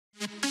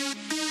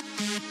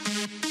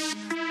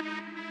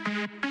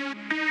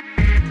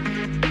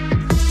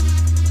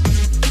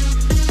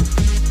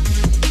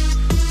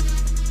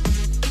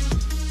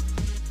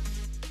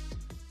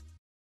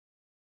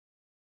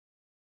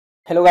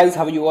Hello guys,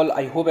 how you all.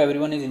 I hope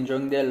everyone is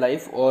enjoying their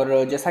life. और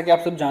जैसा कि आप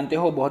सब जानते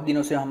हो, बहुत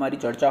दिनों से हमारी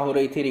चर्चा हो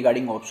रही थी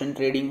रिगार्डिंग ऑप्शन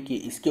ट्रेडिंग की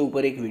इसके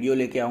ऊपर एक वीडियो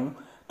लेके आऊँ।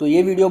 तो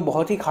ये वीडियो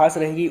बहुत ही खास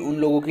रहेगी उन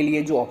लोगों के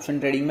लिए जो ऑप्शन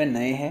ट्रेडिंग में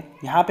नए हैं।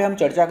 यहाँ पे हम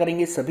चर्चा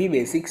करेंगे सभी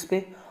बेसिक्स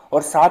पे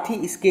और साथ ही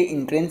इसके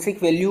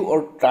इंट्रिंसिक वैल्यू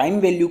और टाइम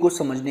वैल्यू को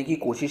समझने की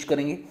कोशिश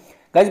करेंगे।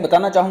 गाइस,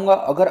 बताना चाहूँगा,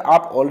 अगर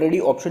आप ऑलरेडी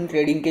ऑप्शन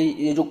ट्रेडिंग के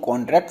ये जो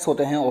कॉन्ट्रैक्ट्स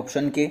होते हैं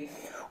ऑप्शन के,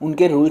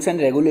 उनके रूल्स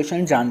एंड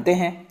रेगुलेशन जानते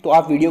हैं तो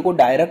आप वीडियो को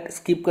डायरेक्ट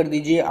स्किप कर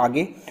दीजिए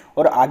आगे।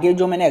 और आगे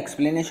जो मैंने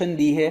एक्सप्लेनेशन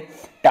दी है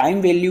time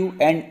value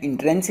and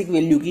intrinsic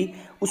value की,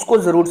 उसको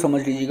ज़रूर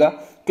समझ लीजिएगा।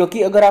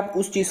 क्योंकि अगर आप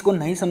उस चीज़ को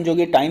नहीं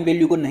समझोगे, टाइम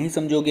वैल्यू को नहीं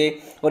समझोगे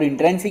और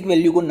इंट्रिंसिक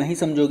वैल्यू को नहीं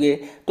समझोगे,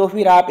 तो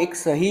फिर आप एक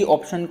सही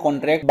ऑप्शन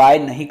कॉन्ट्रैक्ट बाय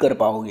नहीं कर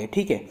पाओगे।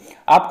 ठीक है,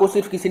 आपको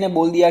सिर्फ किसी ने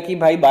बोल दिया कि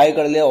भाई बाय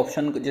कर ले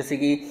ऑप्शन, जैसे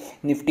कि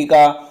निफ्टी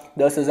का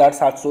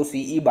 10,700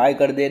 CE बाय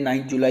कर दे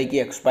 9 जुलाई की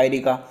एक्सपायरी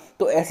का,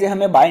 तो ऐसे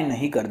हमें बाय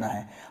नहीं करना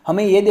है।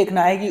 हमें ये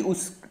देखना है कि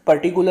उस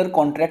पर्टिकुलर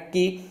कॉन्ट्रैक्ट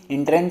की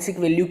इंट्रिंसिक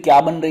वैल्यू क्या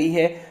बन रही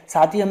है।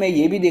 साथ ही हमें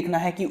ये भी देखना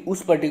है कि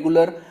उस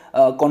पर्टिकुलर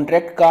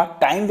कॉन्ट्रैक्ट का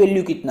टाइम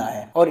वैल्यू कितना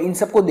है, और इन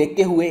सब को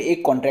देखते हुए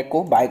एक कॉन्ट्रैक्ट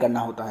को बाय करना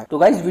होता है। तो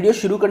गाइस, वीडियो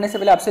शुरू करने से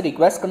पहले आपसे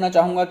रिक्वेस्ट करना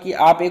चाहूँगा कि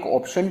आप एक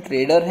ऑप्शन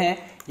ट्रेडर हैं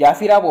या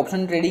फिर आप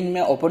ऑप्शन ट्रेडिंग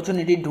में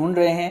अपॉर्चुनिटी ढूंढ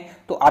रहे हैं,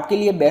 तो आपके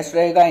लिए बेस्ट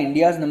रहेगा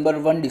इंडियाज़ नंबर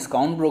 1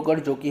 डिस्काउंट ब्रोकर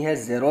जो कि है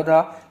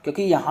ज़ेरोधा।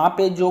 क्योंकि यहाँ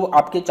पे जो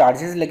आपके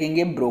चार्जेस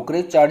लगेंगे,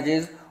 ब्रोकरेज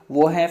चार्जेस,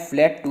 वो हैं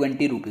फ्लैट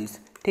 20 रुपीज़।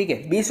 ठीक है,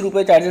 20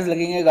 रुपये चार्जेस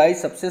लगेंगे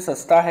गाइस। सबसे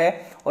सस्ता है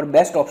और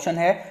बेस्ट ऑप्शन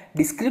है।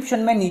 डिस्क्रिप्शन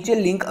में नीचे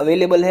लिंक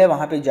अवेलेबल है,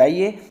 वहाँ पे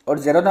जाइए और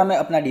ज़ेरोधा में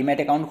अपना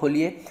डीमैट अकाउंट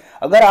खोलिए।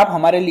 अगर आप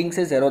हमारे लिंक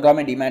से ज़ेरोधा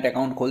में डीमैट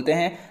अकाउंट खोलते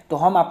हैं तो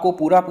हम आपको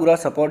पूरा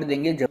सपोर्ट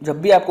देंगे।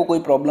 जब भी आपको कोई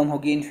प्रॉब्लम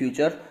होगी इन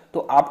फ्यूचर, तो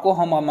आपको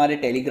हम हमारे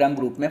टेलीग्राम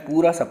ग्रुप में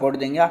पूरा सपोर्ट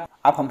देंगे।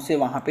 आप हमसे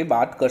वहाँ पे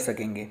बात कर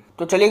सकेंगे।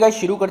 तो चलिए गाइस,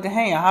 शुरू करते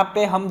हैं। यहाँ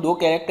पे हम दो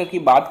कैरेक्टर की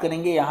बात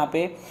करेंगे। यहाँ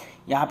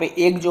पे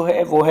एक जो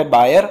है वो है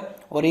बायर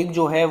और एक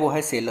जो है वो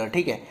है सेलर।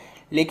 ठीक है,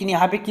 लेकिन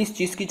यहाँ पे किस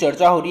चीज़ की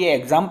चर्चा हो रही है,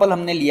 एग्जाम्पल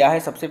हमने लिया है।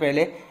 सबसे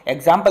पहले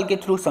एग्जाम्पल के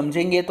थ्रू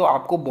समझेंगे तो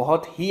आपको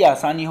बहुत ही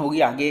आसानी होगी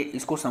आगे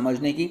इसको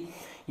समझने की।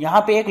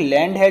 यहाँ पे एक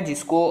लैंड है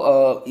जिसको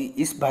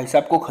इस भाई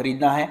साहब को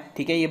खरीदना है।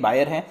 ठीक है, ये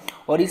बायर है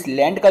और इस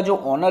लैंड का जो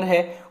ऑनर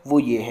है वो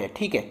ये है।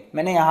 ठीक है,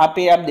 मैंने यहाँ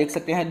पे आप देख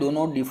सकते हैं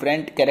दोनों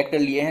डिफरेंट कैरेक्टर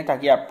लिए हैं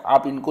ताकि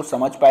आप इनको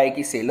समझ पाए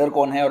कि सेलर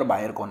कौन है और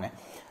बायर कौन है।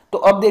 तो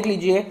अब देख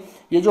लीजिए,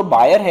 ये जो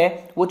बायर है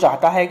वो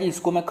चाहता है कि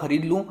इसको मैं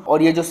खरीद लूं,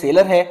 और ये जो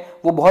सेलर है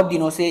वो बहुत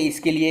दिनों से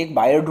इसके लिए एक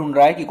बायर ढूंढ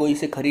रहा है कि कोई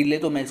इसे खरीद ले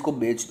तो मैं इसको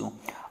बेच दूं।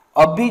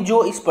 अभी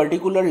जो इस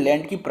पर्टिकुलर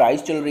लैंड की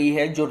प्राइस चल रही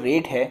है, जो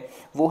रेट है,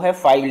 वो है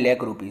 5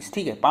 लाख रुपीज़।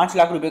 ठीक है, 5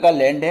 लाख रुपए का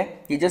लैंड है।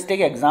 ये जस्ट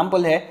एक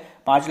एग्जाम्पल है।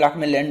 5 लाख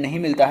में लैंड नहीं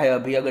मिलता है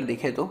अभी अगर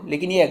देखें तो,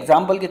 लेकिन ये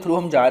एग्जाम्पल के थ्रू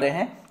हम जा रहे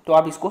हैं तो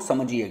आप इसको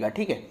समझिएगा।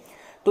 ठीक है,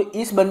 तो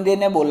इस बंदे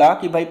ने बोला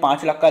कि भाई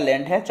 5 लाख का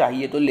लैंड है,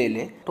 चाहिए तो ले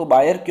ले। तो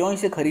बायर क्यों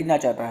इसे खरीदना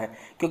चाहता है?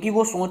 क्योंकि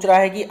वो सोच रहा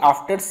है कि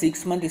आफ्टर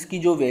 6 मंथ इसकी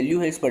जो वैल्यू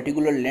है इस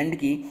पर्टिकुलर लैंड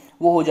की,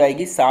 वो हो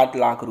जाएगी 7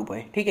 लाख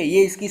रुपए। ठीक है,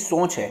 ये इसकी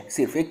सोच है,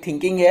 सिर्फ एक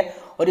थिंकिंग है।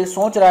 और ये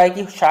सोच रहा है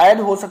कि शायद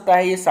हो सकता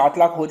है ये 7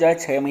 लाख हो जाए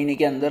 6 महीने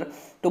के अंदर,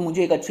 तो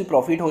मुझे एक अच्छी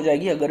प्रॉफिट हो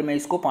जाएगी अगर मैं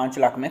इसको 5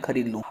 लाख में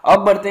खरीद लूँ।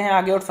 अब बढ़ते हैं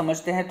आगे और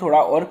समझते हैं थोड़ा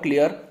और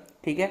क्लियर।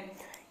 ठीक है,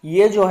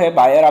 ये जो है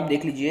बायर, आप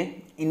देख लीजिए,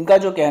 इनका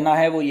जो कहना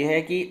है वो ये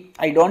है कि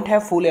I don't have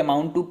full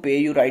amount to पे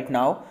you right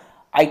now,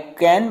 I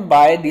can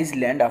by this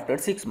land after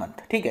 6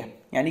 month. ठीक है,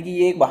 यानी कि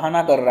ये एक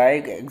बहाना कर रहा है,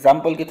 एक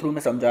एग्जाम्पल के थ्रू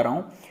मैं समझा रहा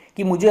हूँ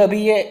कि मुझे अभी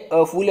ये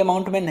फुल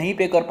अमाउंट में नहीं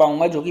पे कर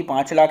पाऊंगा जो कि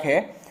 5 लाख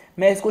है,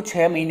 मैं इसको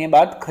 6 महीने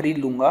बाद खरीद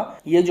लूंगा।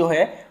 ये जो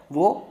है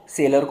वो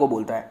सेलर को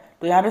बोलता है।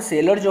 तो यहाँ पे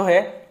सेलर जो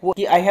है वो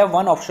कि I have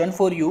one option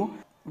for you,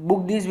 book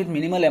this with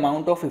minimal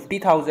amount of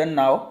 50,000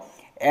 now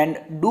and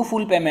do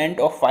full payment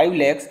of 5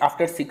 lakhs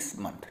after 6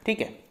 month. ठीक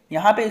है,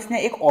 यहाँ पे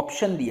इसने एक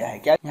ऑप्शन दिया है।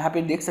 क्या, यहाँ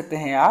पे देख सकते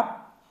हैं आप,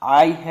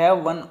 I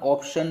have one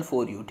option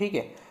for you. ठीक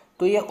है,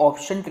 तो ये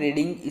ऑप्शन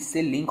ट्रेडिंग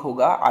इससे लिंक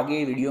होगा,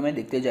 आगे वीडियो में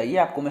देखते जाइए,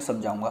 आपको मैं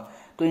समझाऊंगा।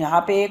 तो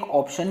यहाँ पे एक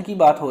ऑप्शन की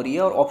बात हो रही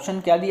है और ऑप्शन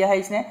क्या दिया है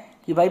इसने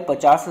कि भाई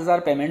 50,000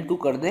 पेमेंट तू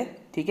कर दे।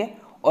 ठीक है,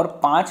 और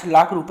 5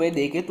 लाख रुपए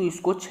दे के तू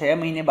इसको 6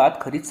 महीने बाद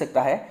खरीद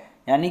सकता है।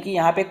 यानी कि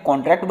यहाँ पे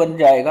कॉन्ट्रैक्ट बन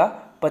जाएगा।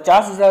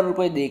 50,000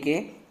 रुपये दे के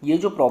ये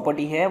जो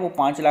प्रॉपर्टी है वो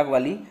 5 लाख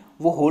वाली,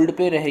 वो होल्ड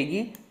पे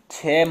रहेगी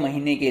 6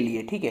 महीने के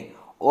लिए। ठीक है,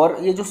 और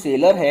ये जो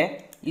सेलर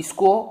है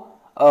इसको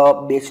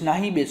बेचना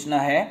ही बेचना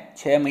है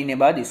 6 महीने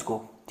बाद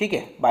इसको। ठीक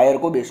है, बायर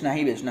को बेचना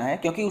ही बेचना है,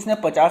 क्योंकि उसने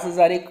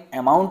 50,000 एक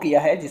अमाउंट लिया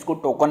है जिसको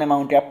टोकन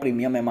अमाउंट या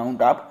प्रीमियम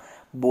अमाउंट आप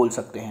बोल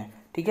सकते हैं।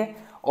 ठीक है,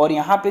 और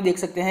यहाँ पे देख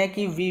सकते हैं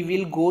कि we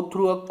will go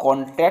through a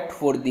contract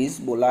for this,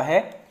 बोला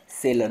है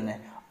सेलर ने।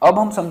 अब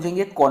हम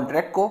समझेंगे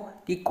कॉन्ट्रैक्ट को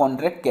कि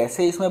कॉन्ट्रैक्ट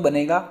कैसे इसमें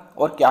बनेगा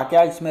और क्या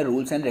क्या इसमें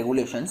रूल्स एंड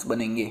रेगुलेशंस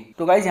बनेंगे।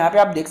 तो गाइज, यहाँ पे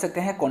आप देख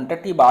सकते हैं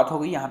कॉन्ट्रैक्ट की बात हो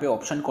गई। यहाँ पे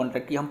ऑप्शन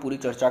कॉन्ट्रैक्ट की हम पूरी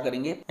चर्चा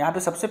करेंगे। यहाँ पे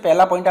सबसे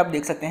पहला पॉइंट आप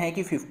देख सकते हैं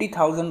कि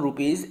 50,000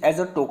 rupees as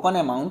a token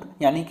amount,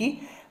 यानी कि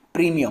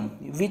premium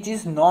which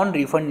is non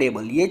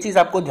refundable. ये चीज़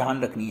आपको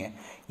ध्यान रखनी है।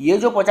 ये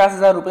जो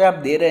 50,000 रुपये आप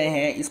दे रहे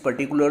हैं इस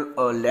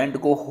पर्टिकुलर लैंड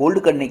को होल्ड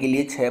करने के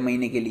लिए 6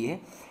 महीने के लिए,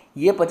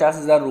 ये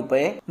 50,000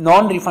 रुपए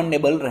नॉन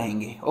रिफंडेबल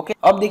रहेंगे। ओके,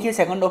 अब देखिए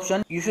second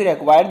option, you should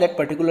acquire that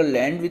particular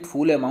land with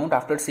full amount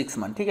after 6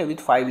 month, ठीक है,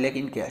 विथ 5 लाख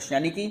इन कैश।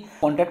 यानी कि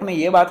कॉन्ट्रैक्ट में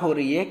ये बात हो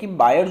रही है कि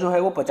बायर जो है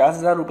वो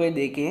 50,000 रुपए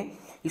दे के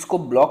इसको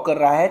ब्लॉक कर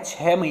रहा है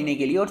 6 महीने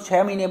के लिए, और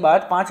 6 महीने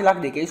बाद 5 लाख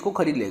देके इसको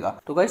खरीद लेगा।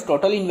 तो गाइस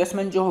टोटल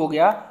इन्वेस्टमेंट जो हो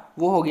गया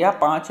वो हो गया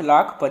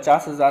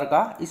 5,50,000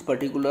 का इस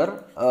पर्टिकुलर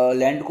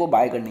लैंड को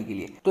बाय करने के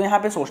लिए। तो यहाँ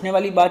पे सोचने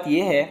वाली बात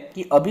ये है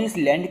कि अभी इस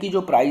लैंड की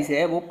जो प्राइस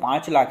है वो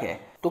 5 लाख है,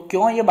 तो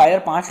क्यों ये बायर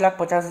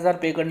 5,50,000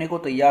 पे करने को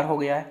तैयार हो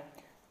गया है?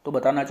 तो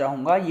बताना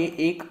चाहूँगा, ये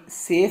एक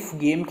सेफ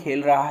गेम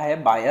खेल रहा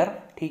है बायर,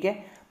 ठीक है।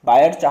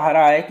 बायर चाह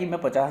रहा है कि मैं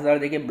 50,000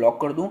 देके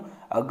ब्लॉक कर दूं,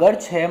 अगर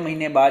 6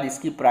 महीने बाद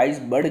इसकी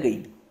प्राइस बढ़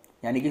गई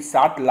यानी कि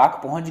 7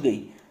 लाख पहुंच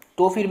गई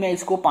तो फिर मैं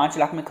इसको 5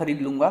 लाख में खरीद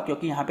लूंगा,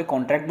 क्योंकि यहाँ पे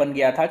कॉन्ट्रैक्ट बन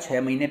गया था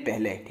 6 महीने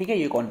पहले, ठीक है।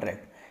 ये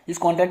कॉन्ट्रैक्ट, इस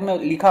कॉन्ट्रैक्ट में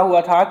लिखा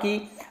हुआ था कि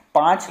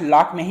 5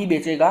 लाख में ही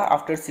बेचेगा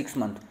आफ्टर 6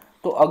 मंथ।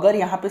 तो अगर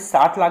यहाँ पे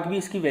 7 लाख भी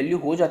इसकी वैल्यू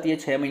हो जाती है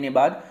 6 महीने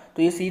बाद,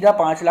 तो ये सीधा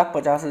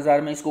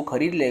 5,50,000 में इसको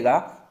खरीद लेगा,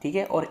 ठीक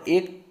है। और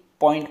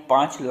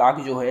 1.5 लाख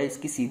जो है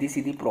इसकी सीधी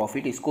सीधी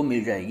प्रॉफिट इसको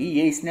मिल जाएगी।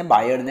 ये इसने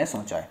बायर ने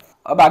सोचा है।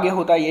 अब आगे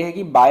होता यह है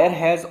कि buyer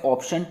has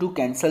option two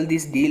cancel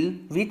this deal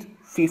with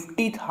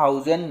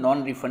 50,000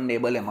 non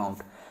refundable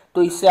amount.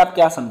 तो इससे आप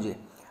क्या समझे,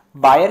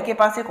 बायर के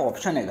पास एक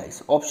ऑप्शन है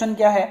गाइस। ऑप्शन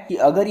क्या है कि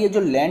अगर ये जो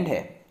लैंड है,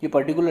 ये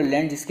पर्टिकुलर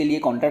लैंड जिसके लिए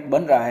कॉन्ट्रैक्ट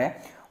बन रहा है,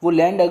 वो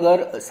लैंड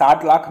अगर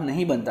 7 लाख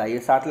नहीं बनता है, ये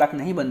 7 लाख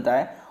नहीं बनता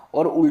है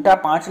और उल्टा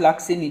 5 लाख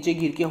से नीचे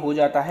गिर के हो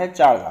जाता है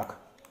 4 लाख,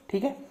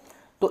 ठीक है।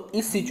 तो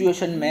इस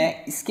सिचुएशन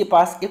में इसके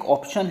पास एक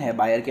ऑप्शन है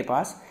बायर के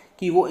पास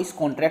कि वो इस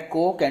कॉन्ट्रैक्ट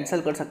को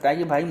कैंसिल कर सकता है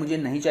कि भाई मुझे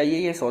नहीं चाहिए,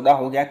 ये सौदा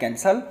हो गया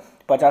कैंसिल,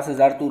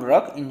 50,000 तू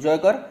रख, एंजॉय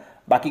कर,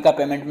 बाकी का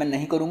पेमेंट मैं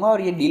नहीं करूंगा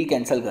और ये डील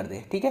कैंसिल कर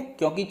दे, ठीक है।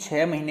 क्योंकि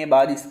 6 महीने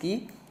बाद इसकी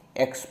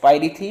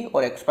एक्सपायरी थी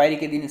और एक्सपायरी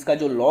के दिन इसका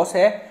जो लॉस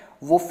है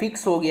वो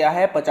फिक्स हो गया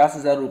है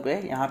 50,000 रुपये।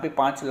 यहाँ पे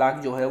 5 लाख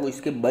जो है वो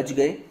इसके बच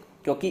गए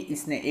क्योंकि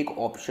इसने एक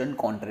ऑप्शन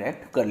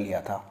कॉन्ट्रैक्ट कर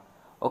लिया था।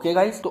 ओके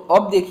गाइस, तो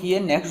अब देखिए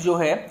नेक्स्ट जो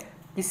है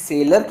कि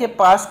सेलर के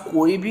पास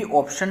कोई भी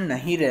ऑप्शन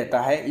नहीं रहता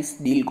है इस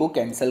डील को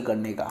कैंसिल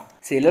करने का।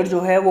 सेलर जो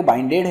है वो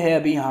बाइंडेड है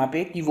अभी यहाँ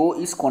पे कि वो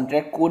इस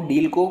कॉन्ट्रैक्ट को,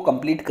 डील को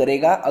कंप्लीट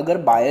करेगा अगर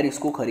बायर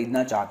इसको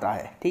खरीदना चाहता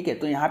है, ठीक है।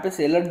 तो यहाँ पे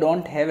seller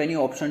don't have any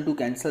option to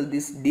cancel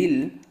this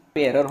deal.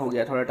 पे एरर हो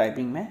गया थोड़ा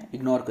टाइपिंग में,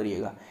 इग्नोर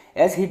करिएगा।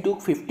 As he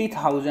took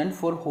 50,000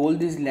 for hold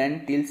this land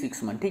till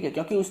 6 month, ठीक है।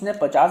 क्योंकि उसने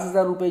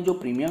 50,000 रुपये जो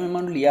प्रीमियम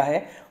अमाउंट लिया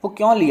है वो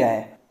क्यों लिया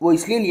है, वो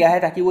इसलिए लिया है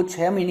ताकि वो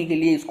 6 महीने के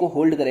लिए इसको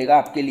होल्ड करेगा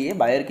आपके लिए,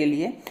 बायर के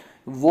लिए,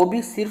 वो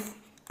भी सिर्फ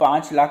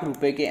 5 लाख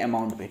रुपए के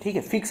अमाउंट पे, ठीक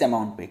है, फिक्स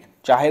अमाउंट पे,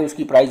 चाहे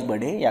उसकी प्राइस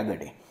बढ़े या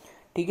घटे,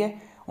 ठीक है।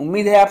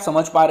 उम्मीद है आप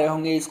समझ पा रहे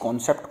होंगे इस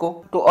कॉन्सेप्ट को।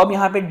 तो अब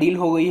यहाँ पे डील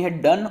हो गई है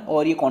डन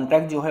और ये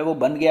कॉन्ट्रैक्ट जो है वो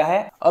बन गया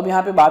है। अब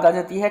यहाँ पे बात आ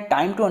जाती है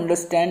time to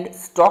understand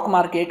stock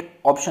market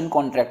option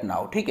contract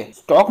now, ठीक है।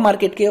 स्टॉक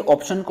मार्केट के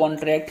ऑप्शन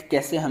कॉन्ट्रैक्ट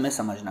कैसे हमें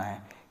समझना है,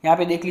 यहाँ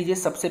पे देख लीजिए।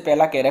 सबसे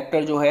पहला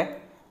कैरेक्टर जो है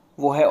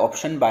वो है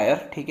ऑप्शन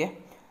बायर, ठीक है।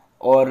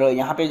 और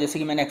यहाँ पे जैसे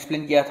कि मैंने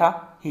एक्सप्लेन किया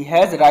था, he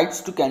has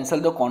rights to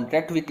cancel the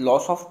contract with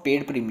loss of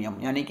paid premium,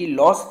 यानी कि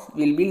loss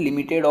will be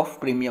limited of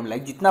premium,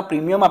 like जितना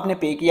प्रीमियम आपने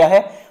पे किया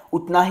है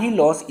उतना ही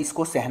लॉस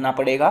इसको सहना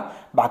पड़ेगा,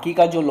 बाकी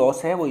का जो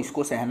लॉस है वो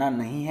इसको सहना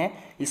नहीं है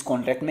इस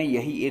कॉन्ट्रैक्ट में।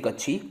 यही एक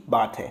अच्छी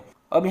बात है।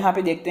 अब यहाँ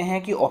पे देखते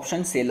हैं कि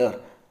ऑप्शन सेलर,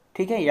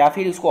 ठीक है, या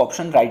फिर इसको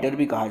ऑप्शन राइटर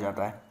भी कहा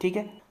जाता है, ठीक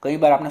है। कई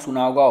बार आपने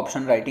सुना होगा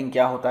ऑप्शन राइटिंग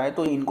क्या होता है,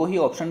 तो इनको ही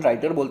ऑप्शन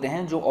राइटर बोलते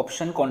हैं जो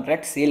ऑप्शन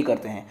कॉन्ट्रैक्ट सेल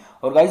करते हैं।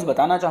 और गाइस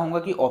बताना चाहूँगा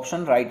कि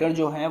ऑप्शन राइटर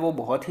जो हैं वो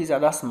बहुत ही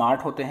ज़्यादा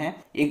स्मार्ट होते हैं।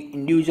 एक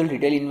इंडिविजुअल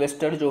रिटेल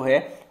इन्वेस्टर जो है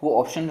वो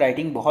ऑप्शन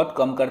राइटिंग बहुत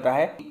कम करता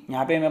है।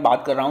 यहाँ पे मैं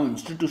बात कर रहा हूँ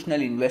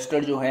इंस्टीट्यूशनल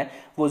इन्वेस्टर जो है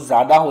वो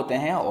ज़्यादा होते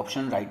हैं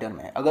ऑप्शन राइटर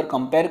में। अगर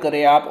कंपेयर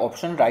करें आप,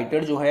 ऑप्शन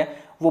राइटर जो है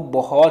वो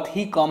बहुत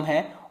ही कम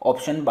है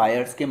ऑप्शन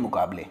बायर्स के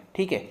मुकाबले,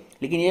 ठीक है।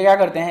 लेकिन ये क्या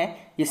करते हैं,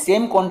 ये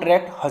सेम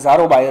कॉन्ट्रैक्ट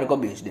हज़ारों बायर को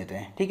बेच देते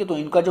हैं, ठीक है। तो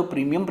इनका जो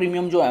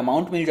प्रीमियम जो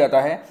अमाउंट मिल जाता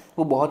है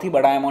वो बहुत ही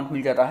बड़ा अमाउंट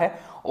मिल जाता है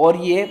और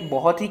ये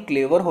बहुत ही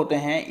क्लेवर होते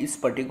हैं इस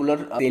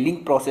पर्टिकुलर सेलिंग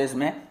प्रोसेस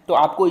में। तो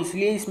आपको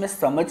इसलिए इसमें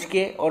समझ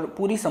के और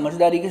पूरी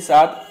समझदारी के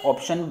साथ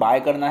ऑप्शन बाय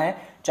करना है,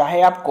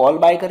 चाहे आप कॉल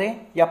बाय करें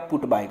या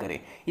पुट बाय करें।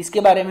 इसके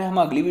बारे में हम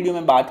अगली वीडियो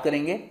में बात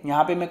करेंगे।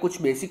 यहाँ पे मैं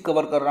कुछ बेसिक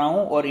कवर कर रहा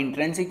हूँ और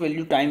इंट्रिंसिक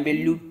वैल्यू, टाइम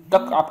वैल्यू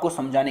तक आपको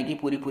समझाने की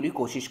पूरी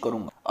कोशिश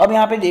करूंगा। अब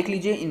यहाँ पे देख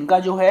लीजिए इनका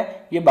जो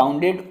है ये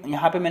बाउंडेड,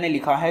 यहाँ पे मैंने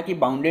लिखा है कि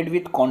bounded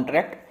with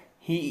contract,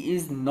 he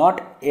is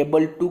not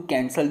able two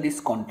cancel this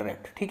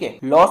contract, ठीक है।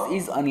 Loss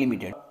is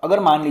unlimited. अगर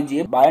मान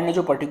लीजिए बायर ने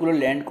जो पर्टिकुलर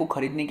लैंड को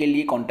खरीदने के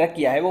लिए कॉन्ट्रैक्ट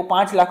किया है वो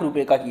 5 लाख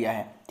रुपए का किया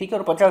है, ठीक है,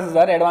 और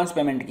 50,000 एडवांस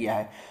पेमेंट किया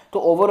है, तो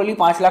ओवरऑली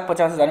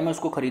 5,50,000 में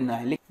उसको खरीदना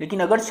है। लेकिन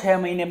अगर 6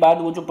 महीने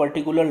बाद वो जो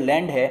पर्टिकुलर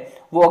लैंड है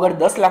वो अगर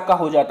 10 लाख का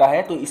हो जाता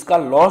है तो इसका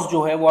लॉस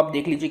जो है वो आप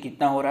देख लीजिए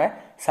कितना हो रहा है,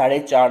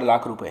 4.5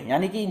 लाख रुपए।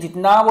 यानी कि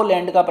जितना वो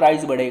लैंड का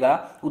प्राइस बढ़ेगा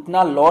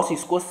उतना लॉस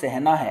इसको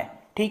सहना है,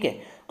 ठीक है।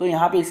 तो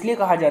यहाँ पे इसलिए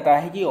कहा जाता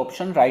है कि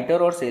ऑप्शन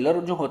राइटर और सेलर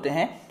जो होते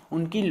हैं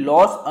उनकी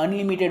लॉस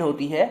अनलिमिटेड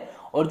होती है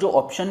और जो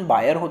ऑप्शन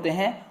बायर होते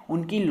हैं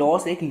उनकी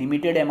लॉस एक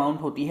लिमिटेड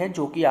अमाउंट होती है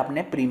जो कि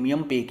आपने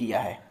प्रीमियम पे किया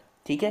है,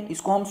 ठीक है,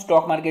 इसको हम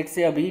स्टॉक मार्केट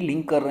से अभी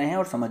लिंक कर रहे हैं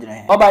और समझ रहे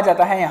हैं। अब आ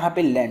जाता है यहाँ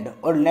पे लैंड,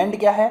 और लैंड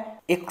क्या है,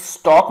 एक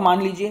स्टॉक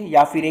मान लीजिए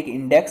या फिर एक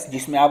इंडेक्स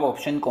जिसमें आप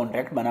ऑप्शन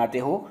कॉन्ट्रैक्ट बनाते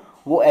हो,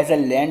 वो एज अ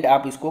लैंड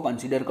आप इसको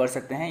कंसिडर कर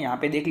सकते हैं। यहाँ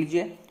पे देख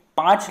लीजिए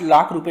 5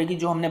 लाख रुपए की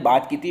जो हमने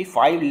बात की थी,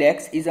 5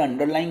 lakhs is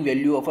underlying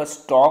value of a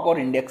stock और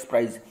इंडेक्स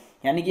प्राइस।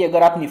 यानी कि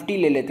अगर आप निफ्टी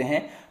ले लेते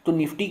हैं तो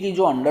निफ्टी की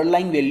जो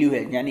अंडरलाइंग वैल्यू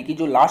है, यानी कि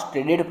जो लास्ट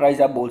ट्रेडेड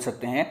प्राइस आप बोल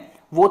सकते हैं,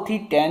 वो थी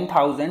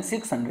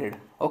 10,600।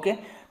 ओके,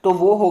 तो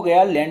वो हो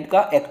गया लैंड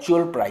का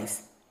एक्चुअल प्राइस।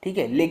 ठीक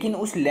है, लेकिन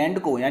उस लैंड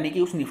को यानी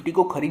कि उस निफ्टी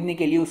को खरीदने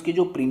के लिए उसके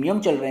जो प्रीमियम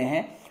चल रहे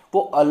हैं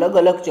वो अलग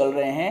अलग चल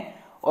रहे हैं,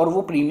 और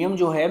वो प्रीमियम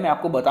जो है मैं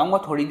आपको बताऊंगा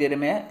थोड़ी देर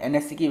में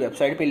एनएससी की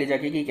वेबसाइट पे ले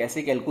जाके कि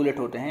कैसे कैलकुलेट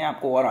होते हैं,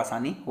 आपको और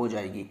आसानी हो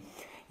जाएगी।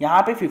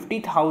 यहाँ पे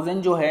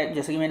 50,000 जो है,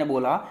 जैसे कि मैंने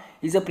बोला,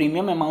 is a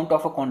premium amount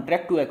of a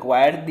contract to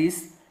acquire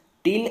this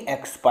till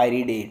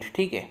expiry date.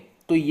 ठीक है,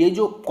 तो ये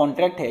जो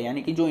कॉन्ट्रैक्ट है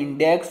यानी कि जो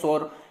इंडेक्स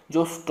और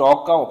जो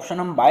स्टॉक का ऑप्शन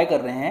हम बाय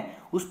कर रहे हैं,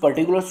 उस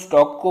पर्टिकुलर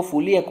स्टॉक को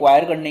फुली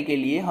एक्वायर करने के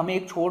लिए हमें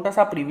एक छोटा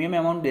सा प्रीमियम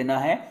अमाउंट देना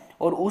है,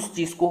 और उस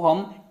चीज़ को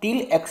हम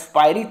टिल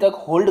एक्सपायरी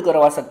तक होल्ड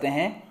करवा सकते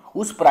हैं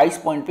उस प्राइस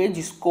पॉइंट पे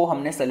जिसको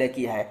हमने सेलेक्ट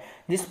किया है,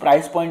 जिस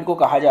प्राइस पॉइंट को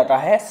कहा जाता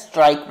है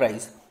स्ट्राइक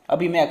प्राइस।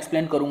 अभी मैं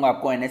एक्सप्लेन करूंगा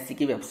आपको एनएससी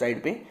की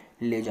वेबसाइट पे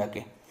ले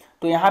जाके।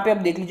 तो यहाँ पे आप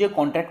देख लीजिए,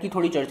 कॉन्ट्रैक्ट की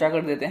थोड़ी चर्चा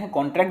कर देते हैं।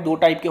 कॉन्ट्रैक्ट दो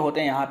टाइप के होते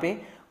हैं, यहाँ पे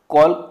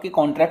कॉल के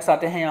कॉन्ट्रैक्ट्स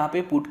आते हैं, यहाँ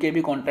पे पुट के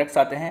भी कॉन्ट्रैक्ट्स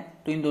आते हैं।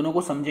 तो इन दोनों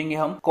को समझेंगे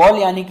हम। कॉल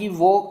यानी कि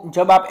वो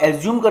जब आप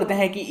एज्यूम करते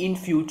हैं कि इन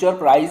फ्यूचर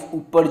प्राइस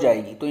ऊपर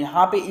जाएगी, तो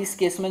यहाँ पे इस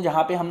केस में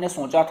जहाँ पे हमने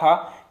सोचा था,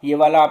 ये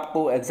वाला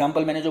आपको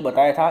एग्जाम्पल मैंने जो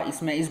बताया था,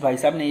 इसमें इस भाई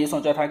साहब ने ये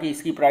सोचा था कि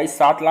इसकी प्राइस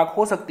 7 लाख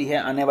हो सकती है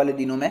आने वाले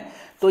दिनों में,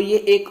 तो ये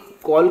एक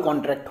कॉल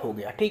कॉन्ट्रैक्ट हो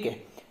गया। ठीक है,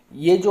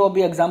 ये जो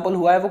अभी एग्जाम्पल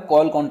हुआ है वो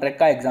कॉल कॉन्ट्रैक्ट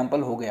का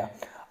एग्जाम्पल हो गया।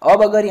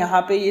 अब अगर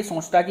यहाँ पे ये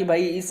सोचता कि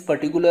भाई इस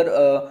पर्टिकुलर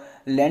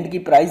लैंड की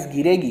प्राइस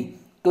गिरेगी,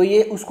 तो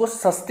ये उसको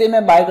सस्ते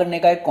में बाय करने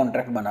का एक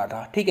कॉन्ट्रैक्ट बना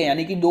था। ठीक है,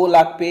 यानी कि 2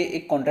 लाख पे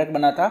एक कॉन्ट्रैक्ट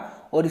बना था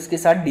और इसके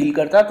साथ डील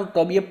करता, तो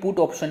तब ये पुट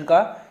ऑप्शन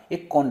का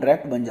एक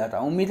कॉन्ट्रैक्ट बन जाता।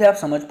 उम्मीद है आप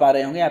समझ पा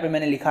रहे होंगे। यहाँ पे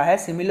मैंने लिखा है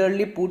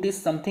similarly put is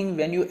something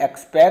when you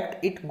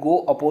expect it go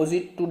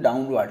opposite to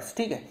downwards.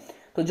 ठीक है,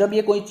 तो जब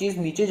ये कोई चीज़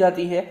नीचे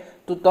जाती है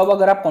तो तब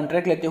अगर आप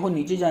कॉन्ट्रैक्ट लेते हो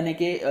नीचे जाने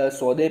के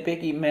सौदे पे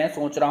कि मैं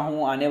सोच रहा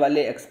हूँ आने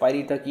वाले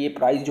एक्सपायरी तक ये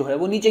प्राइस जो है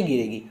वो नीचे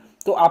गिरेगी,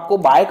 तो आपको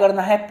बाय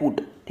करना है पुट।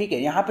 ठीक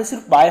है, यहाँ पे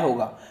सिर्फ बाय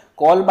होगा,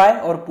 कॉल बाय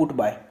और पुट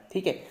बाय।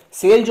 ठीक है,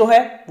 सेल जो है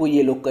वो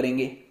ये लोग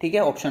करेंगे। ठीक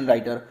है, ऑप्शन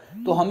राइटर।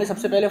 तो हमें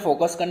सबसे पहले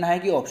फोकस करना है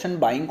कि ऑप्शन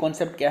बाइंग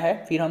कॉन्सेप्ट क्या है,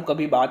 फिर हम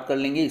कभी बात कर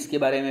लेंगे इसके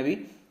बारे में भी।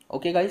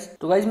 ओके गाइज,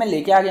 तो गाइज मैं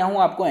लेके आ गया हूँ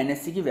आपको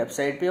एनएससी की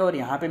वेबसाइट पे, और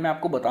यहाँ पे मैं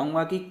आपको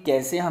बताऊंगा कि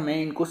कैसे हमें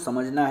इनको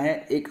समझना है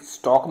एक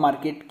स्टॉक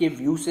मार्केट के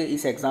व्यू से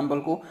इस एग्जांपल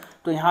को।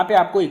 तो यहाँ पे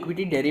आपको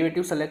इक्विटी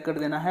डेरिवेटिव सेलेक्ट कर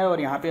देना है,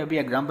 और यहाँ पे अभी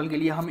एग्जांपल के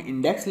लिए हम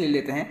इंडेक्स ले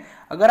लेते हैं।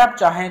 अगर आप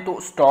चाहें तो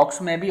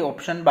स्टॉक्स में भी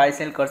ऑप्शन बाय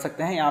सेल कर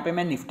सकते हैं। यहाँ पे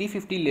मैं निफ्टी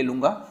 50 ले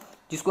लूँगा,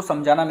 जिसको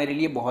समझाना मेरे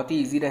लिए बहुत ही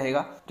इजी रहेगा।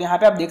 तो यहाँ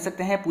पे आप देख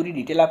सकते हैं पूरी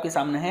डिटेल आपके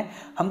सामने है।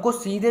 हमको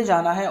सीधे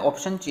जाना है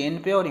ऑप्शन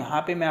चेन पे, और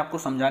यहाँ पे मैं आपको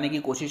समझाने की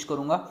कोशिश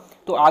करूँगा।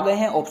 तो आ गए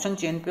हैं ऑप्शन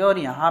चेन पे, और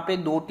यहाँ पे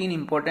 2-3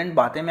 इंपॉर्टेंट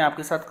बातें मैं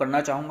आपके साथ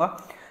करना चाहूँगा।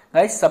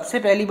 गाइस, सबसे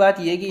पहली बात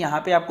ये कि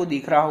यहाँ पे आपको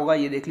दिख रहा होगा,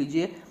 ये देख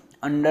लीजिए,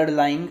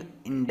 अंडरलाइंग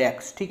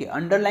इंडेक्स। ठीक है,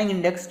 अंडरलाइंग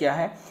इंडेक्स क्या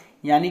है,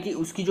 यानी कि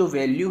उसकी जो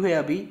वैल्यू है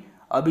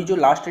अभी जो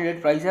लास्ट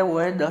ट्रेडेड प्राइस है वो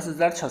है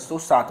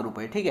 10,607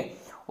 रुपये। ठीक है,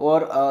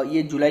 और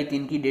ये जुलाई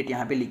 3 की डेट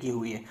यहाँ पे लिखी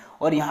हुई है।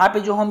 और यहाँ पे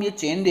जो हम ये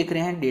चेन देख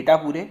रहे हैं डेटा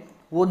पूरे,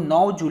 वो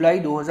 9 जुलाई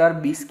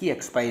 2020 की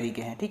एक्सपायरी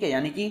के हैं। ठीक है,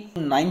 यानी कि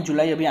 9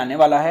 जुलाई अभी आने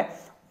वाला है,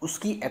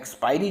 उसकी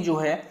एक्सपायरी जो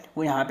है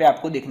वो यहाँ पे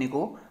आपको देखने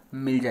को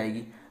मिल जाएगी।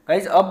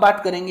 गाइज, अब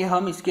बात करेंगे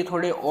हम इसके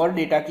थोड़े और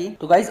डेटा की।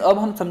 तो गाइज, अब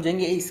हम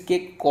समझेंगे इसके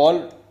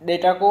कॉल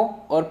डेटा को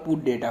और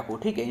पुट डेटा को।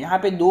 ठीक है,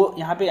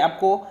 यहाँ पे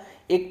आपको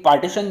एक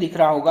पार्टीशन दिख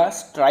रहा होगा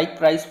स्ट्राइक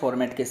प्राइस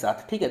फॉर्मेट के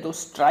साथ। ठीक है, तो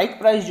स्ट्राइक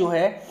प्राइस जो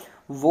है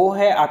वो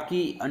है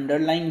आपकी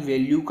अंडरलाइंग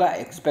वैल्यू का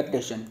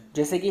एक्सपेक्टेशन।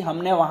 जैसे कि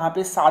हमने वहाँ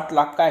पे 7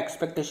 लाख का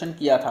एक्सपेक्टेशन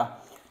किया था,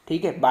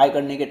 ठीक है, बाय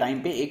करने के टाइम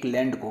पे एक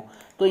लैंड को।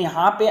 तो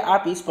यहाँ पे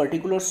आप इस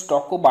पर्टिकुलर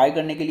स्टॉक को बाय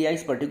करने के लिए या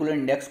इस पर्टिकुलर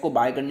इंडेक्स को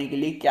बाय करने के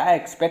लिए क्या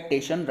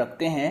एक्सपेक्टेशन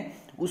रखते हैं,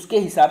 उसके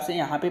हिसाब से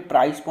यहाँ पे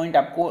प्राइस पॉइंट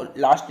आपको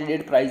लास्ट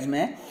ट्रेडेड प्राइस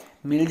में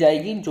मिल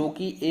जाएगी, जो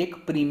कि एक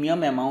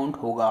प्रीमियम अमाउंट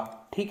होगा।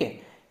 ठीक है,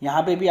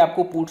 यहाँ पे भी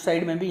आपको पुट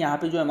साइड में भी यहाँ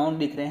पे जो अमाउंट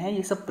दिख रहे हैं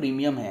ये सब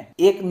प्रीमियम है।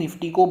 एक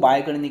निफ्टी को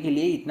बाय करने के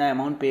लिए इतना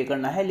अमाउंट पे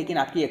करना है, लेकिन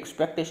आपकी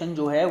एक्सपेक्टेशन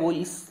जो है वो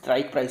इस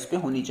स्ट्राइक प्राइस पे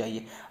होनी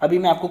चाहिए। अभी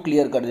मैं आपको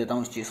क्लियर कर देता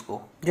हूँ इस चीज़ को।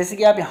 जैसे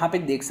कि आप यहाँ पे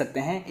देख सकते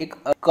हैं, एक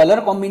कलर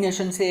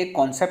कॉम्बिनेशन से एक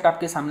कॉन्सेप्ट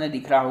आपके सामने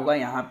दिख रहा होगा।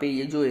 यहाँ पे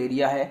ये जो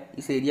एरिया है,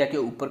 इस एरिया के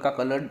ऊपर का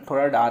कलर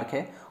थोड़ा डार्क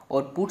है,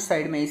 और पुट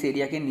साइड में इस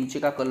एरिया के नीचे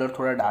का कलर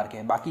थोड़ा डार्क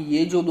है। बाकी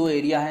ये जो 2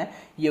 एरिया हैं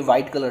ये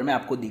वाइट कलर में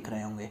आपको दिख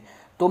रहे होंगे।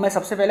 तो मैं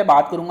सबसे पहले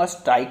बात करूंगा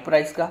स्ट्राइक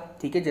प्राइस का।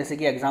 ठीक है, जैसे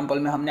कि एग्जांपल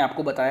में हमने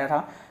आपको बताया था,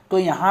 तो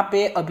यहाँ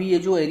पे अभी ये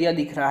जो एरिया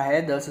दिख रहा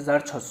है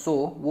 10,600,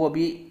 वो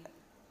अभी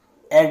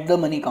एट द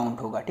मनी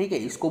काउंट होगा। ठीक है,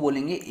 इसको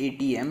बोलेंगे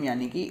ATM,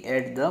 यानी कि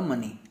एट द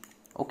मनी।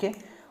 ओके,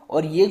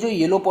 और ये जो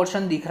येलो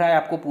पोर्शन दिख रहा है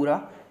आपको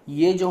पूरा,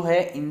 ये जो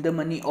है in the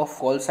money of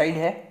call side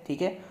है।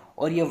 ठीक है,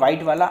 और ये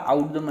वाइट वाला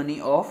out the money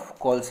of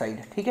call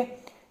side. ठीक है,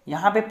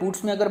 यहाँ पे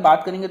पुट्स में अगर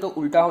बात करेंगे तो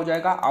उल्टा हो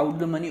जाएगा, आउट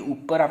द मनी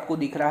ऊपर आपको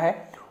दिख रहा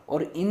है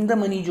और इन द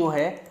मनी जो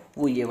है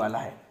वो ये वाला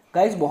है।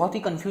 गाइज बहुत ही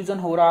कन्फ्यूजन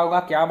हो रहा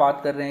होगा, क्या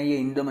बात कर रहे हैं ये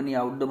in the money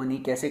out the money,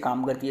 कैसे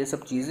काम करती है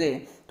सब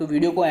चीज़ें। तो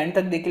वीडियो को एंड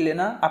तक देख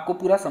लेना, आपको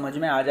पूरा समझ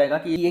में आ जाएगा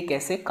कि ये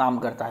कैसे काम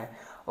करता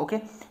है। ओके,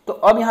 तो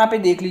अब यहाँ पे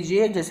देख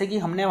लीजिए, जैसे कि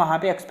हमने वहाँ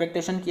पे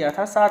एक्सपेक्टेशन किया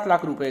था 7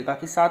 लाख रुपए का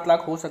कि 7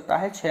 लाख हो सकता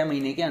है 6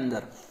 महीने के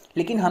अंदर,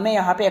 लेकिन हमें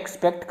यहाँ पे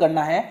एक्सपेक्ट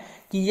करना है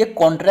कि ये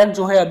कॉन्ट्रैक्ट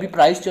जो है अभी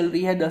प्राइस चल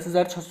रही है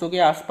 10,600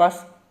 के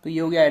आसपास, तो ये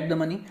हो गया एट द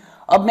मनी।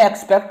 अब मैं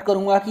एक्सपेक्ट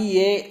करूँगा कि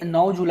ये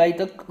 9 जुलाई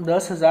तक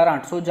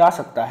 10,800 जा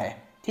सकता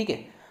है, ठीक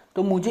है।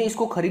 तो मुझे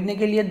इसको खरीदने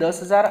के लिए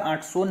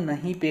 10,800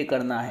 नहीं पे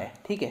करना है,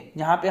 ठीक है।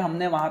 जहाँ पे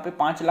हमने वहाँ पे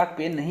 5 लाख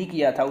पे नहीं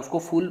किया था उसको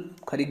फुल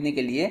खरीदने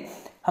के लिए,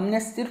 हमने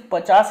सिर्फ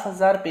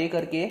 50,000 पे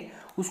करके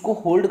उसको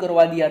होल्ड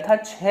करवा दिया था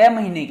 6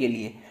 महीने के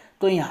लिए।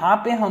 तो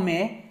यहाँ पे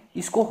हमें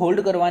इसको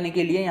होल्ड करवाने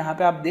के लिए यहाँ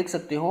पे आप देख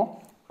सकते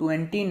हो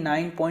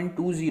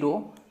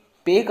 29.20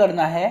 पे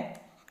करना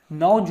है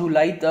 9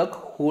 जुलाई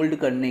तक होल्ड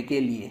करने के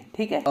लिए,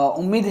 ठीक है।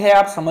 उम्मीद है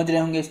आप समझ रहे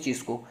होंगे इस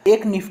चीज़ को।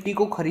 एक निफ्टी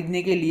को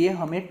खरीदने के लिए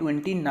हमें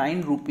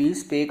 29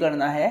 रुपीज़ पे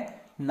करना है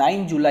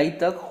 9 जुलाई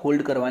तक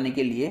होल्ड करवाने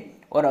के लिए,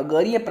 और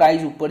अगर ये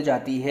प्राइस ऊपर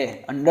जाती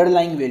है,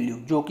 अंडरलाइंग वैल्यू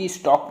जो कि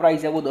स्टॉक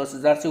प्राइस है वो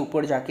 10,000 से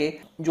ऊपर जाके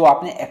जो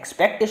आपने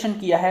एक्सपेक्टेशन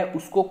किया है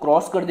उसको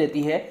क्रॉस कर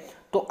देती है,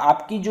 तो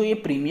आपकी जो ये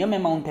प्रीमियम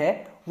अमाउंट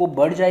है वो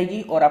बढ़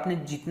जाएगी और आपने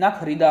जितना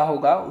खरीदा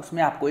होगा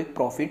उसमें आपको एक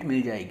प्रॉफिट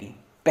मिल जाएगी,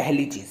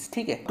 पहली चीज,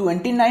 ठीक है।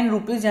 29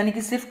 रुपीज यानी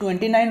कि सिर्फ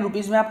 29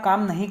 रुपीज में आप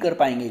काम नहीं कर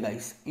पाएंगे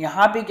गाइस।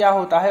 यहाँ पे क्या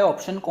होता है,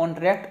 ऑप्शन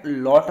कॉन्ट्रैक्ट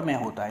लॉट में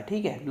होता है,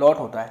 ठीक है, लॉट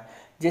होता है।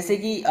 जैसे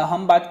कि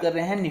हम बात कर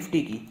रहे हैं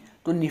निफ्टी की,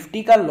 तो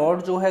निफ्टी का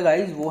लॉट जो है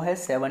गाइस वो है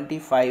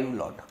 75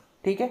 लॉट,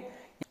 ठीक है।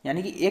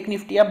 यानी कि एक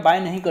निफ्टी आप बाय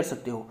नहीं कर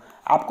सकते हो,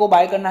 आपको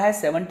बाय करना है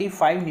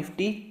 75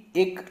 निफ्टी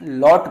एक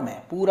लॉट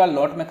में, पूरा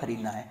लॉट में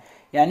खरीदना है।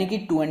 यानी कि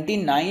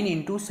 29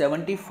 इंटू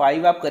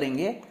 75 आप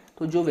करेंगे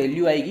तो जो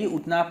वैल्यू आएगी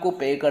उतना आपको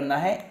पे करना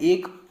है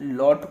एक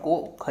लॉट को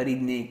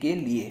खरीदने के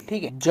लिए,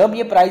 ठीक है। जब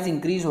ये प्राइस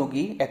इंक्रीज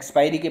होगी,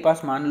 एक्सपायरी के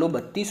पास मान लो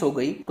 32 हो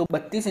गई, तो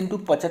 32 इंटू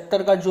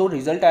 75 का जो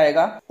रिजल्ट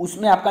आएगा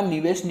उसमें आपका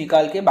निवेश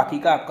निकाल के बाकी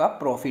का आपका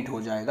प्रॉफिट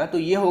हो जाएगा। तो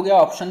ये हो गया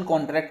ऑप्शन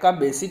कॉन्ट्रैक्ट का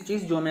बेसिक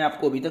चीज जो मैं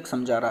आपको अभी तक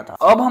समझा रहा था।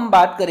 अब हम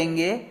बात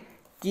करेंगे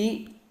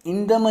कि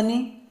इन द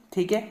मनी,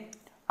 ठीक है,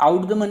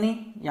 आउट द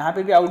मनी, यहाँ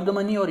पे भी आउट द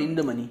मनी और इन द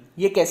मनी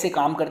ये कैसे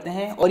काम करते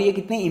हैं और ये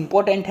कितने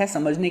इंपॉर्टेंट है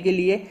समझने के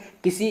लिए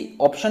किसी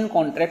ऑप्शन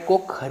कॉन्ट्रैक्ट को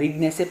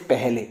खरीदने से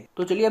पहले।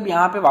 तो चलिए अब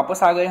यहाँ पे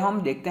वापस आ गए,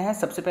 हम देखते हैं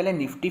सबसे पहले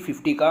निफ्टी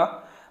 50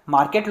 का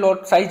मार्केट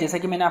लॉट साइज, जैसे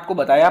कि मैंने आपको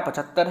बताया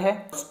 75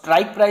 है,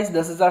 स्ट्राइक प्राइस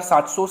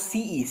 10,700,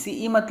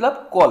 सीई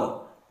मतलब कॉल,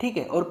 ठीक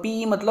है, और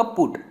पीई मतलब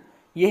पुट।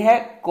 ये है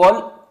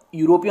कॉल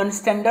यूरोपियन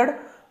स्टैंडर्ड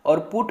और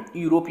पुट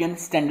यूरोपियन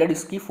स्टैंडर्ड,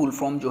 इसकी फुल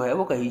फॉर्म जो है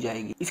वो कही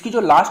जाएगी। इसकी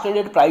जो लास्ट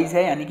ट्रेडेड प्राइस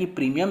है यानी कि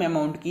प्रीमियम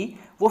अमाउंट की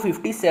वो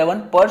 57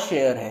 पर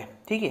शेयर है,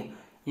 ठीक है।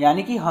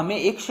 यानी कि हमें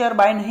एक शेयर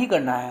बाय नहीं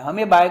करना है,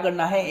 हमें बाय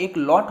करना है एक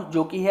लॉट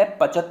जो कि है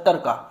 75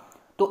 का।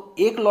 तो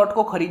एक लॉट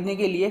को खरीदने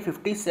के लिए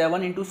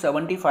 57 इंटू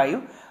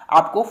 75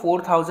 आपको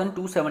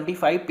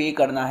 4,275 पे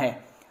करना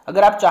है।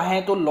 अगर आप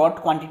चाहें तो लॉट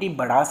क्वांटिटी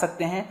बढ़ा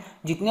सकते हैं,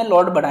 जितने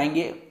लॉट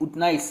बढ़ाएंगे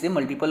उतना इससे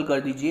मल्टीपल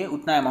कर दीजिए,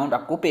 उतना अमाउंट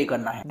आपको पे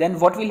करना है। Then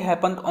what will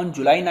happen on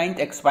July 9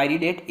 expiry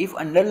date if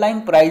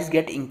underlying price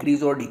gate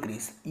increase और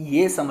डिक्रीज,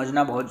 ये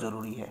समझना बहुत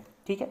जरूरी है,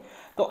 ठीक है।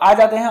 तो आ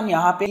जाते हैं हम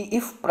यहाँ पे,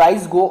 इफ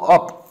प्राइस गो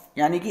अप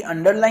यानी कि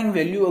अंडरलाइंग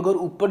वैल्यू अगर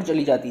ऊपर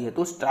चली जाती है,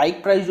 तो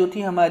स्ट्राइक प्राइस जो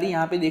थी हमारी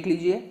यहाँ पे देख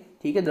लीजिए,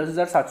 ठीक है,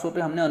 10,700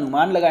 पे हमने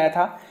अनुमान लगाया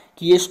था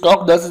कि ये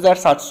स्टॉक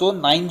 10,700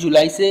 9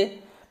 जुलाई से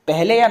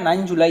पहले या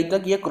 9 जुलाई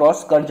तक ये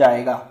क्रॉस कर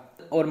जाएगा।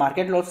 और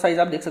मार्केट लॉट साइज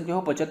आप देख सकते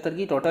हो 75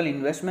 की, टोटल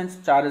इन्वेस्टमेंट्स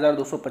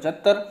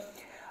 4,275।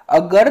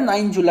 अगर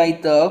 9 जुलाई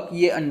तक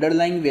ये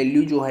अंडरलाइंग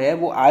वैल्यू जो है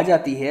वो आ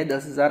जाती है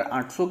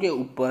 10,800 के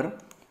ऊपर,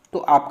 तो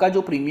आपका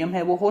जो प्रीमियम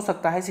है वो हो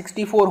सकता है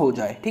 64 हो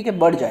जाए, ठीक है,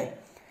 बढ़ जाए।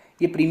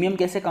 ये प्रीमियम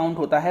कैसे काउंट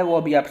होता है वो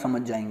अभी आप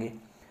समझ जाएंगे।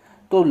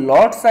 तो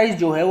लॉट साइज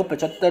जो है वो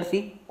 75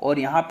 थी और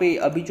यहाँ पे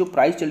अभी जो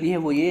प्राइस चल रही है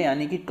वो ये,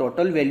 यानी कि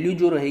टोटल वैल्यू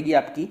जो रहेगी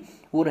आपकी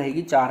वो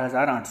रहेगी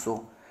 4,800।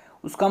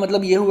 उसका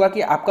मतलब ये हुआ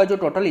कि आपका जो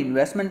टोटल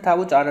इन्वेस्टमेंट था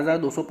वो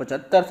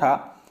 4,275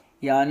 था,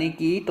 यानी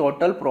कि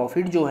टोटल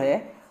प्रॉफिट जो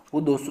है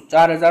वो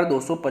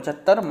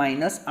 4,275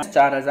 माइनस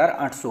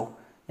 4,800,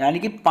 यानी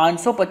कि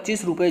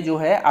 525 रुपये जो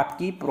है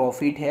आपकी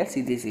प्रॉफिट है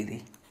सीधी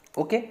सीधी।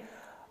 ओके,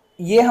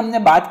 ये हमने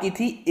बात की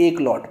थी एक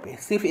लॉट पे,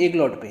 सिर्फ एक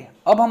लॉट पे।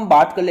 अब हम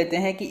बात कर लेते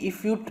हैं कि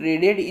if you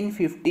traded in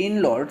 15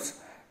 lots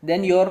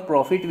then your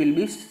profit will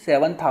be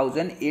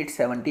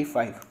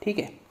 7,875, ठीक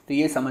है। तो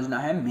ये समझना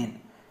है मेन।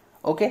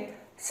 ओके,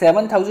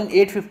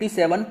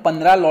 7,857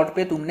 15 लॉट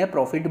पे तुमने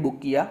प्रॉफिट बुक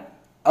किया।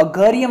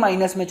 अगर ये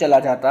माइनस में चला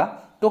जाता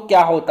तो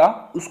क्या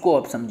होता उसको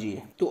अब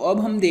समझिए। तो अब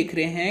हम देख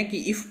रहे हैं कि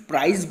इफ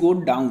प्राइस गो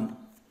डाउन,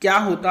 क्या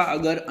होता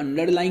अगर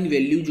अंडरलाइंग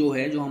वैल्यू जो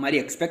है, जो हमारी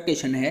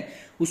एक्सपेक्टेशन है,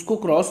 उसको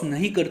क्रॉस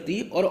नहीं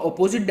करती और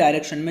अपोजिट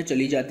डायरेक्शन में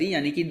चली जाती,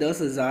 यानी कि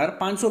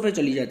 10,500 पे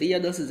चली जाती या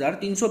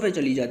 10,300 पे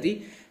चली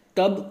जाती,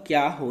 तब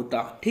क्या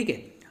होता, ठीक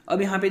है।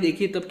 अब यहाँ पे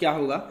देखिए तब क्या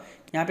होगा।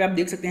 यहाँ पे आप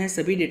देख सकते हैं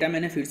सभी डेटा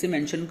मैंने फिर से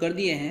मेंशन कर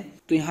दिए हैं।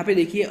 तो यहाँ पे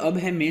देखिए अब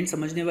है मेन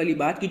समझने वाली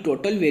बात कि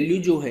टोटल वैल्यू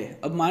जो है,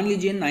 अब मान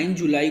लीजिए 9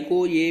 जुलाई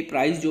को ये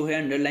प्राइस जो है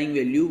अंडरलाइंग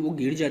वैल्यू वो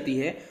गिर जाती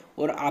है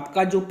और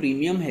आपका जो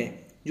प्रीमियम है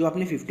जो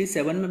आपने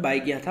 57 में बाय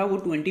किया था वो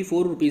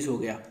 24 रुपीज़ हो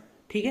गया,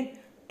 ठीक है।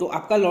 तो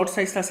आपका लॉट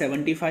साइज था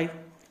 75,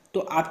 तो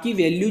आपकी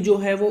वैल्यू जो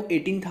है वो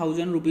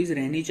 18,000 रुपीज़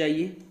रहनी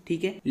चाहिए,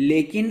 ठीक है।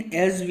 लेकिन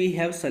as we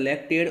have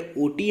selected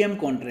OTM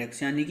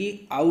contracts यानी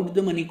कि out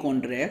the money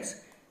contracts,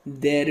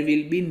 there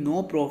will be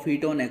no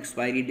profit on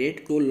expiry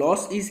date, तो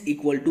loss is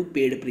equal to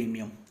paid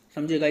premium.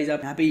 समझे गाइस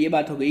आप, यहाँ पे ये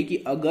बात हो गई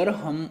कि अगर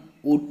हम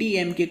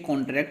OTM के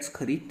कॉन्ट्रैक्ट्स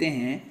खरीदते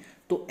हैं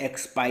तो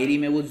एक्सपायरी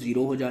में वो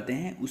ज़ीरो हो जाते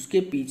हैं। उसके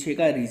पीछे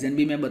का रीज़न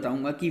भी मैं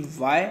बताऊंगा कि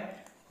Y.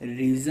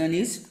 Reason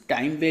is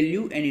time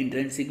value and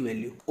intrinsic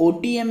value.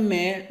 OTM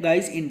में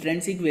गाइस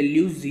इंट्रिंसिक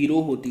वैल्यू ज़ीरो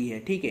होती है,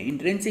 ठीक है।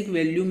 इंट्रिंसिक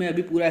वैल्यू में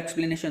अभी पूरा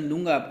एक्सप्लेनेशन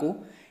दूंगा आपको।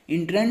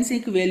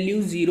 इंट्रिंसिक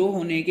वैल्यू ज़ीरो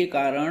होने के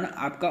कारण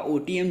आपका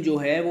OTM जो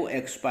है वो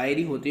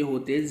एक्सपायरी होते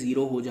होते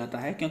ज़ीरो हो जाता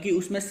है, क्योंकि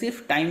उसमें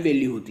सिर्फ टाइम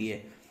वैल्यू होती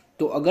है।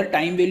 तो अगर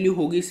टाइम वैल्यू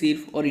होगी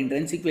सिर्फ और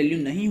इंट्रिंसिक वैल्यू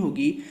नहीं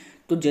होगी,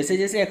 तो जैसे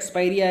जैसे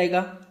एक्सपायरी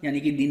आएगा यानी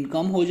कि दिन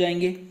कम हो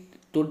जाएंगे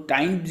तो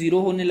टाइम ज़ीरो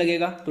होने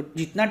लगेगा। तो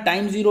जितना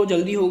टाइम ज़ीरो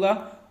जल्दी होगा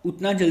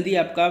उतना जल्दी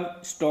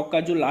आपका स्टॉक का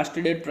जो लास्ट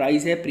डेट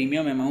प्राइस है,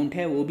 प्रीमियम अमाउंट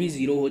है, वो भी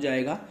ज़ीरो हो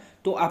जाएगा।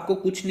 तो आपको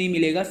कुछ नहीं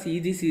मिलेगा,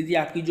 सीधी सीधी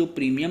आपकी जो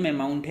प्रीमियम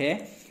अमाउंट है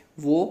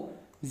वो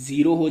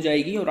ज़ीरो हो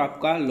जाएगी और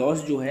आपका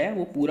लॉस जो है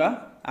वो पूरा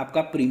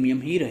आपका प्रीमियम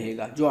ही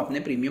रहेगा जो आपने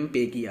प्रीमियम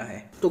पे किया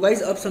है। तो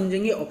गाइज अब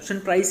समझेंगे ऑप्शन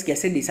प्राइस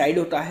कैसे डिसाइड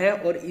होता है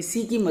और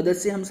इसी की मदद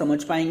से हम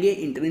समझ पाएंगे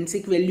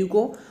इंट्रिंसिक वैल्यू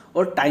को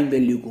और टाइम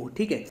वैल्यू को,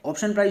 ठीक है।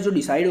 ऑप्शन प्राइस जो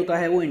डिसाइड होता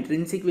है वो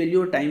इंट्रिंसिक वैल्यू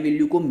और टाइम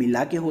वैल्यू को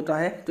मिला के होता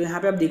है। तो यहाँ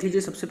पे आप देख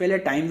लीजिए, सबसे पहले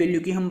टाइम वैल्यू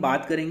की हम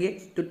बात करेंगे।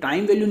 तो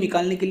टाइम वैल्यू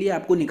निकालने के लिए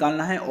आपको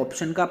निकालना है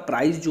ऑप्शन का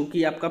प्राइस, जो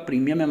कि आपका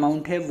प्रीमियम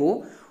अमाउंट है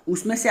वो,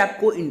 उसमें से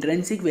आपको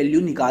इंट्रिंसिक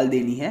वैल्यू निकाल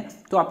देनी है,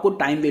 तो आपको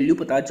टाइम वैल्यू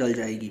पता चल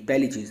जाएगी,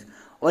 पहली चीज़।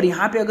 और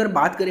यहाँ पे अगर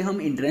बात करें हम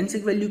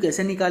इंट्रिंसिक वैल्यू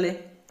कैसे निकालें,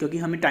 क्योंकि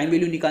हमें टाइम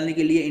वैल्यू निकालने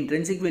के लिए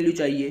इंट्रिंसिक वैल्यू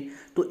चाहिए।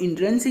 तो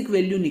इंट्रिंसिक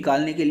वैल्यू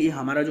निकालने के लिए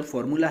हमारा जो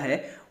फॉर्मूला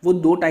है वो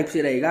दो टाइप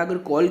से रहेगा। अगर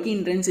कॉल की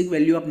इंट्रिंसिक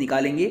वैल्यू आप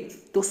निकालेंगे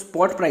तो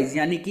स्पॉट प्राइस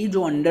यानी कि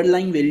जो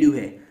अंडरलाइन वैल्यू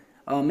है,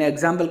 मैं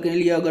एग्जांपल के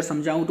लिए अगर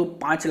समझाऊं तो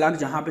 5 लाख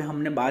जहां पे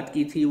हमने बात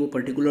की थी वो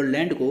पर्टिकुलर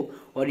लैंड को,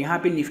 और यहाँ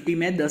पे निफ्टी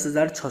में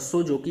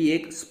 10,600 जो कि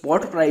एक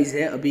स्पॉट प्राइस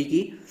है अभी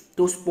की,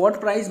 तो spot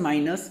price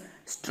minus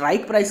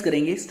strike price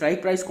करेंगे।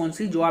 स्ट्राइक प्राइस कौन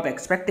सी, जो आप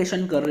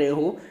एक्सपेक्टेशन कर रहे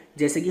हो,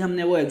 जैसे कि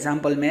हमने वो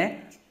एग्जांपल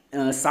में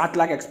 7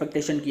 लाख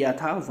एक्सपेक्टेशन किया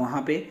था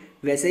वहाँ पे,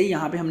 वैसे ही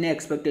यहाँ पे हमने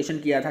एक्सपेक्टेशन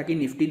किया था कि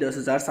निफ्टी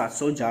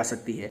 10,700 जा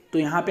सकती है। तो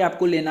यहाँ पे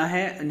आपको लेना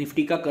है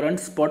निफ्टी का करंट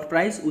स्पॉट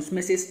प्राइस,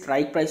 उसमें से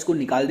स्ट्राइक प्राइस को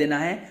निकाल देना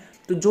है।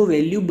 तो जो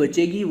वैल्यू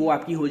बचेगी वो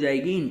आपकी हो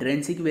जाएगी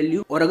इंट्रिंसिक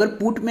वैल्यू। और अगर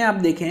पुट में आप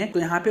देखें तो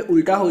यहाँ पे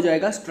उल्टा हो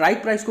जाएगा,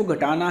 स्ट्राइक प्राइस को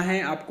घटाना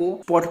है आपको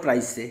स्पॉट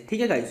प्राइस से,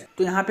 ठीक है गाइज।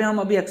 तो यहाँ पे हम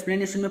अभी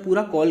एक्सप्लेनेशन में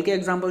पूरा कॉल के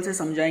एग्जांपल से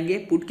समझाएंगे।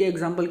 पुट के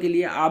एग्जांपल के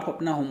लिए आप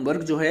अपना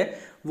होमवर्क जो है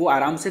वो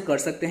आराम से कर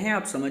सकते हैं,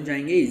 आप समझ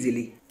जाएंगे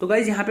इजीली। तो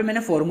गाइज यहाँ पे मैंने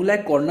फॉर्मूला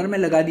एक कॉर्नर में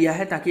लगा दिया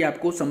है ताकि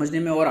आपको समझने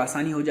में और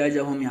आसानी हो जाए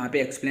जब हम यहाँ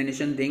पे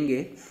एक्सप्लेनेशन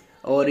देंगे।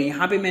 और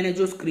यहाँ पे मैंने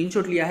जो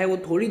स्क्रीनशॉट लिया है वो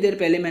थोड़ी देर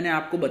पहले मैंने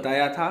आपको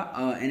बताया था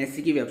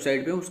NSE की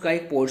वेबसाइट पे, उसका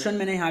एक पोर्शन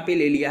मैंने यहाँ पे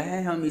ले लिया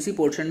है। हम इसी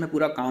पोर्शन में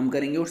पूरा काम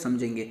करेंगे और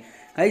समझेंगे।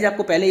 गाइज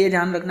आपको पहले ये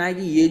ध्यान रखना है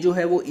कि ये जो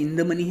है वो इन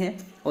द मनी है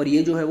और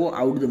ये जो है वो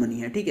आउट द मनी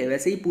है, ठीक है।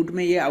 वैसे ही पुट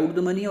में ये आउट द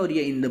मनी और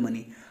ये इन द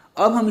मनी।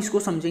 अब हम इसको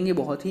समझेंगे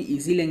बहुत ही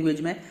ईजी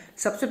लैंग्वेज में।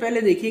 सबसे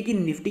पहले देखिए कि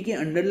निफ्टी की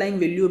अंडरलाइन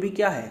वैल्यू अभी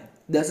क्या है,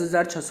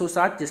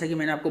 10,607, जैसा कि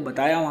मैंने आपको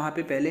बताया वहाँ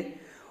पे पहले।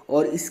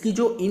 और इसकी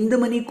जो इन द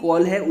मनी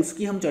कॉल है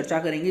उसकी हम चर्चा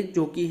करेंगे,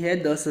 जो कि है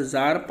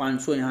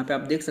 10,500, यहाँ पे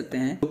आप देख सकते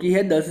हैं, जो कि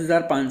है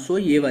 10,500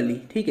 ये वाली,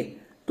 ठीक है।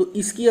 तो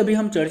इसकी अभी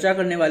हम चर्चा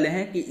करने वाले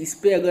हैं कि इस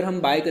पे अगर हम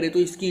बाय करें तो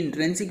इसकी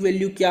इंट्रिंसिक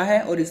वैल्यू क्या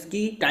है और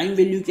इसकी टाइम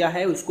वैल्यू क्या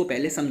है, उसको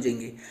पहले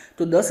समझेंगे।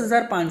 तो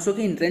 10,500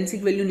 की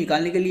इंट्रिंसिक वैल्यू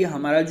निकालने के लिए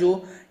हमारा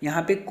जो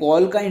यहाँ पे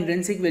कॉल का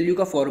इंट्रिंसिक वैल्यू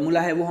का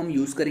फॉर्मूला है वो हम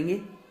यूज़ करेंगे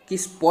कि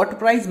spot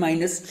price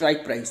minus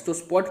strike price. तो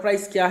स्पॉट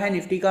प्राइस क्या है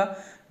निफ्टी का,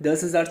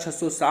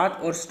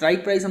 10,607, और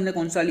स्ट्राइक प्राइस हमने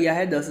कौन सा लिया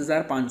है,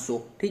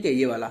 10,500, ठीक है,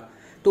 ये वाला।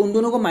 तो उन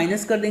दोनों को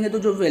माइनस कर देंगे तो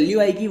जो वैल्यू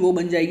आएगी वो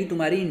बन जाएगी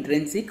तुम्हारी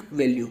इंट्रिंसिक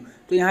वैल्यू।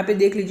 तो यहाँ पे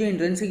देख लीजिए,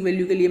 इंट्रिंसिक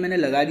वैल्यू के लिए मैंने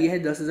लगा दिया है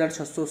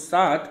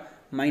 10,607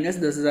 माइनस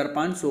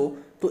 10,500,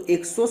 तो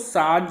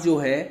 107 जो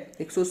है,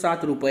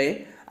 107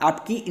 रुपये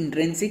आपकी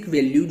इंट्रिंसिक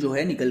वैल्यू जो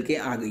है निकल के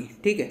आ गई,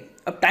 ठीक है।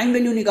 अब टाइम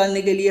वैल्यू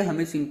निकालने के लिए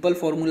हमें सिंपल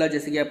फॉर्मूला,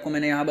 जैसे कि आपको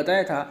मैंने यहाँ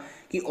बताया था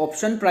कि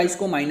ऑप्शन प्राइस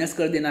को माइनस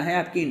कर देना है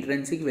आपकी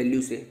इंट्रिंसिक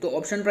वैल्यू से। तो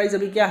ऑप्शन प्राइस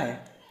अभी क्या है,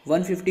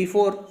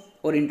 154,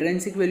 और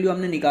इंट्रिंसिक वैल्यू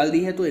हमने निकाल दी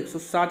है तो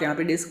 107 यहाँ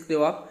पे देख सकते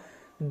हो आप।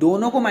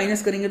 दोनों को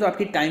माइनस करेंगे तो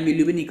आपकी टाइम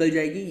वैल्यू भी निकल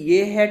जाएगी।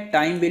 ये है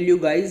टाइम वैल्यू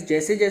गाइस।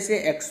 जैसे जैसे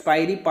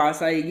एक्सपायरी पास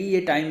आएगी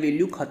ये टाइम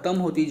वैल्यू खत्म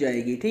होती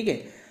जाएगी, ठीक है।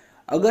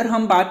 अगर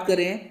हम बात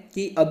करें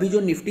कि अभी जो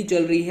निफ्टी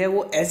चल रही है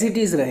वो एज इट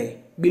इज रहे,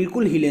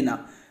 बिल्कुल हिले ना,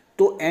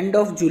 तो एंड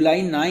ऑफ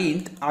जुलाई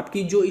 9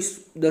 आपकी जो इस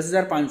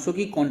 10,500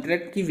 की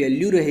कॉन्ट्रैक्ट की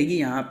वैल्यू रहेगी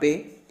यहाँ पे,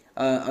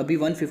 अभी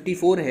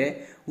 154 है,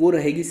 वो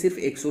रहेगी सिर्फ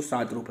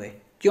 107 रुपये।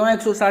 क्यों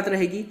 107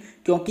 रहेगी,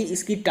 क्योंकि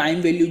इसकी टाइम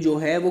वैल्यू जो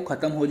है वो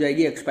खत्म हो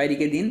जाएगी एक्सपायरी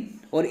के दिन,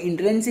 और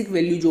इंट्रिंसिक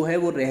वैल्यू जो है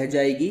वो रह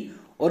जाएगी।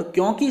 और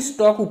क्योंकि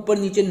स्टॉक ऊपर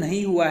नीचे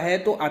नहीं हुआ है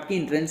तो आपकी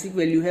इंट्रिंसिक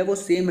वैल्यू है वो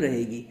सेम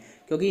रहेगी,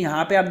 क्योंकि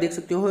यहाँ पे आप देख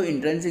सकते हो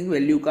इंट्रिंसिक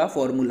वैल्यू का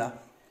फॉर्मूला।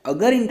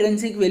 अगर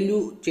इंट्रिंसिक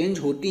वैल्यू चेंज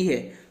होती है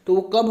तो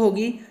वो कब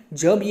होगी,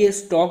 जब ये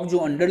स्टॉक जो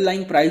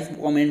अंडरलाइंग प्राइस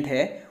मोमेंट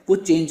है वो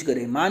चेंज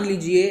करे। मान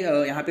लीजिए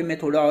यहाँ पे मैं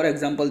थोड़ा और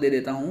एग्जांपल दे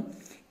देता हूँ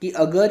कि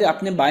अगर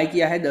आपने बाय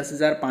किया है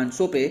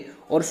 10,500 पे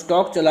और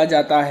स्टॉक चला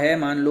जाता है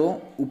मान लो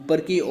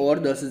ऊपर की ओर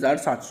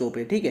 10,700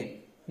 पे, ठीक है,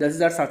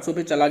 10,700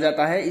 पे चला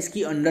जाता है,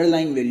 इसकी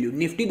अंडरलाइंग वैल्यू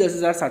निफ्टी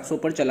 10,700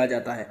 पर चला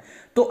जाता है,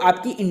 तो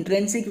आपकी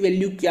इंट्रिंसिक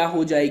वैल्यू क्या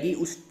हो जाएगी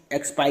उस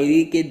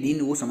एक्सपायरी के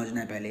दिन, वो समझना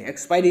है पहले।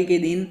 एक्सपायरी के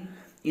दिन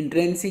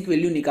इंट्रिंसिक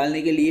वैल्यू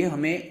निकालने के लिए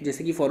हमें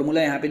जैसे कि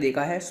फॉर्मूला यहाँ पे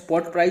देखा है,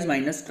 spot price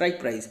minus strike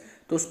price.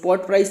 तो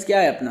स्पॉट प्राइस क्या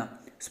है अपना,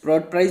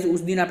 स्पॉट प्राइस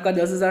उस दिन आपका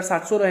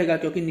 10,700 रहेगा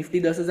क्योंकि निफ्टी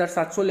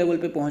 10,700 लेवल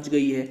पे पहुंच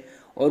गई है,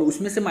 और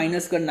उसमें से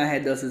माइनस करना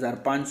है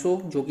 10,500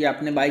 जो कि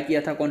आपने बाय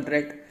किया था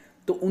कॉन्ट्रैक्ट।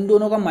 तो उन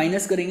दोनों का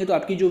माइनस करेंगे तो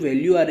आपकी जो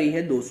वैल्यू आ रही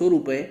है 200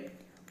 रुपये,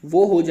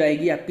 वो हो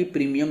जाएगी आपकी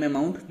प्रीमियम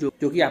अमाउंट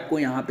जो कि आपको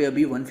यहाँ पे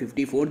अभी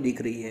 154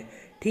 दिख रही है,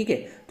 ठीक है।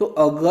 तो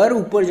अगर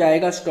ऊपर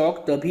जाएगा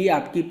स्टॉक तभी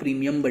आपकी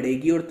प्रीमियम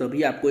बढ़ेगी और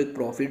तभी आपको एक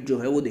प्रॉफिट जो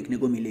है वो देखने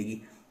को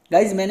मिलेगी।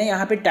 गाइज मैंने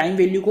यहाँ पे टाइम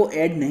वैल्यू को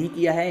ऐड नहीं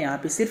किया है, यहाँ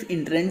पे सिर्फ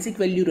इंट्रिंसिक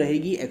वैल्यू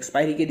रहेगी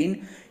एक्सपायरी के दिन,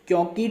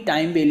 क्योंकि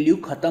टाइम वैल्यू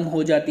खत्म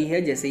हो जाती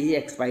है जैसे ही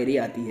एक्सपायरी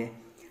आती है।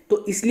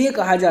 तो इसलिए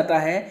कहा जाता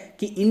है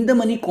कि इन द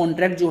मनी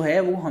कॉन्ट्रैक्ट जो है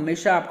वो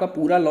हमेशा आपका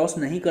पूरा लॉस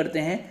नहीं करते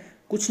हैं,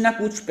 कुछ ना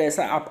कुछ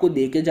पैसा आपको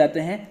दे के जाते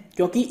हैं,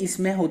 क्योंकि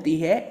इसमें होती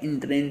है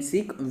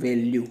इंट्रिंसिक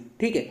वैल्यू,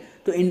 ठीक है।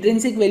 तो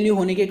इंट्रिंसिक वैल्यू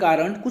होने के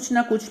कारण कुछ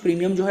ना कुछ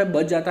प्रीमियम जो है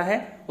बच जाता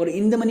है, और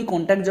इन द मनी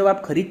कॉन्ट्रैक्ट जब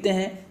आप खरीदते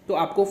हैं तो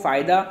आपको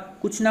फायदा,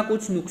 कुछ ना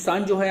कुछ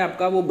नुकसान जो है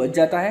आपका वो बच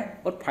जाता है।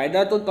 और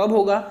फायदा तो तब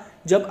होगा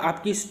जब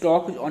आपकी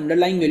स्टॉक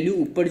अंडरलाइन वैल्यू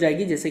ऊपर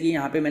जाएगी, जैसे कि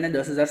यहाँ पे मैंने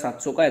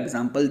 10,700 का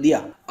एग्जाम्पल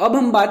दिया। अब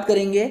हम बात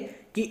करेंगे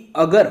कि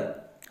अगर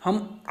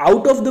हम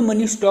out of the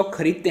money stock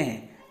खरीदते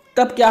हैं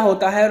तब क्या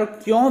होता है और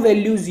क्यों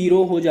वैल्यू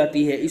जीरो हो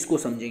जाती है, इसको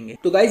समझेंगे।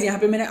 तो गाइज यहाँ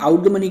पे मैंने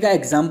आउट द मनी का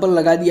एग्जांपल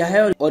लगा दिया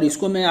है और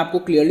इसको मैं आपको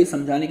क्लियरली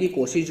समझाने की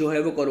कोशिश जो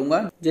है वो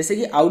करूंगा। जैसे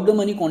कि आउट द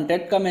मनी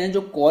कॉन्ट्रैक्ट का मैंने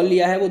जो कॉल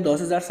लिया है वो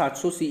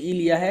 10,700 सीई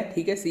लिया है,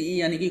 ठीक है, सीई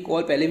यानी कि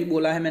कॉल पहले भी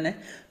बोला है मैंने।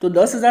 तो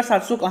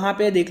 10,700 कहाँ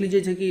पे देख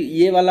लीजिए, जैसे कि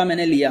ये वाला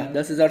मैंने लिया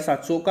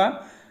 10,700 का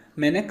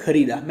मैंने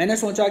खरीदा। मैंने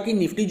सोचा कि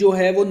निफ्टी जो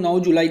है वो 9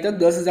 जुलाई तक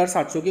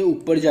 10,700 के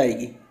ऊपर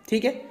जाएगी,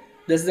 ठीक है,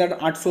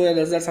 10,800 या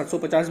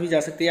 10,750 भी जा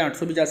सकती है,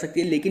 800 भी जा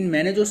सकती है, लेकिन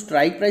मैंने जो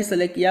स्ट्राइक प्राइस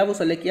सेलेक्ट किया वो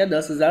सेलेक्ट किया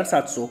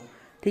 10,700,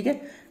 ठीक है।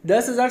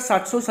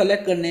 10,700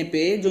 सेलेक्ट करने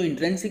पे जो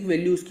इंट्रिंसिक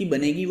वैल्यू उसकी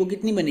बनेगी वो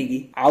कितनी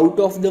बनेगी, out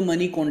of the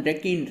money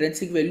contract की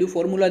इंट्रिंसिक वैल्यू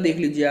फॉर्मूला देख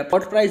लीजिए आप,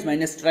 spot price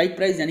minus strike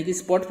price, यानी कि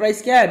स्पॉट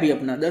प्राइस क्या है अभी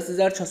अपना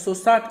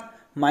 10,660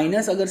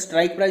 माइनस अगर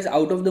strike price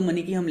out of the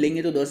money की हम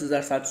लेंगे तो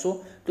 10,700,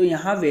 तो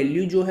यहाँ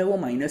वैल्यू जो है वो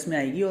माइनस में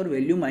आएगी, और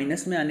वैल्यू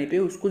माइनस में आने पे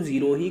उसको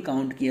जीरो ही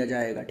काउंट किया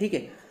जाएगा, ठीक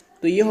है।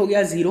 तो ये हो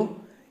गया जीरो,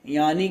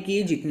 यानी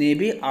कि जितने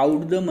भी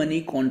आउट द मनी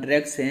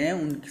कॉन्ट्रैक्ट्स हैं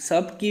उन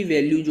सब की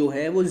वैल्यू जो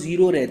है वो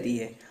जीरो रहती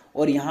है।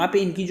 और यहाँ पे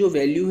इनकी जो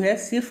वैल्यू है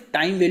सिर्फ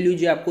टाइम वैल्यू,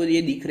 जो आपको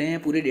ये दिख रहे हैं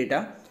पूरे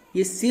डेटा,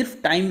 ये सिर्फ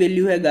टाइम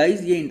वैल्यू है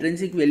गाइज, ये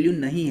इंट्रिंसिक वैल्यू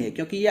नहीं है,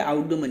 क्योंकि ये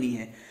आउट द मनी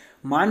है।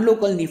 मान लो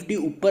कल निफ्टी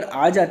ऊपर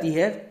आ जाती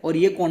है और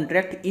ये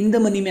कॉन्ट्रैक्ट इन द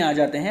मनी में आ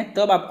जाते हैं,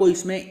 तब आपको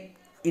इसमें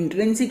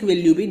इंट्रिंसिक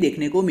वैल्यू भी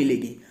देखने को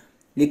मिलेगी।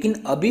 लेकिन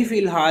अभी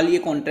फिलहाल ये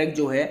कॉन्ट्रैक्ट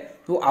जो है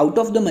वो आउट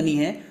ऑफ द मनी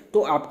है,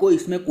 तो आपको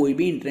इसमें कोई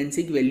भी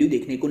इंट्रिंसिक वैल्यू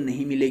देखने को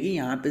नहीं मिलेगी।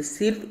 यहाँ पे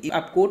सिर्फ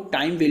आपको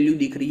टाइम वैल्यू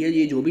दिख रही है,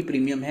 ये जो भी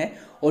प्रीमियम है,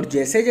 और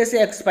जैसे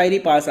जैसे एक्सपायरी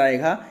पास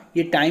आएगा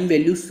ये टाइम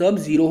वैल्यू सब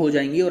जीरो हो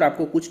जाएंगी और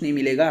आपको कुछ नहीं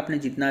मिलेगा। आपने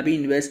जितना भी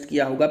इन्वेस्ट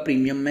किया होगा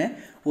प्रीमियम में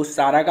वो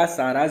सारा का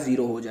सारा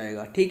जीरो हो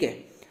जाएगा, ठीक है।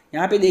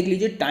 यहाँ पे देख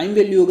लीजिए टाइम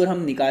वैल्यू अगर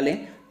हम निकालें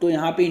तो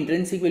यहाँ पे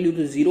इंट्रिंसिक वैल्यू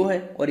तो जीरो है,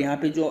 और यहाँ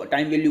पे जो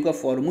टाइम वैल्यू का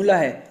फॉर्मूला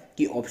है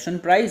कि option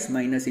price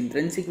minus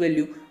intrinsic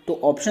value, तो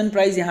ऑप्शन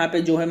प्राइस यहाँ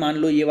पे जो है मान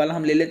लो ये वाला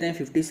हम ले लेते हैं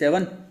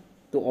 57,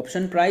 तो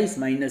option price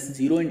minus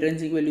zero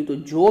intrinsic value, तो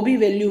जो भी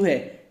वैल्यू है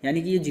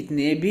यानी कि ये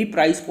जितने भी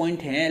प्राइस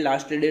पॉइंट हैं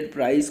लास्ट ट्रेडेड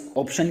प्राइस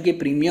ऑप्शन के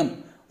प्रीमियम,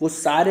 वो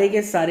सारे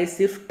के सारे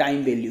सिर्फ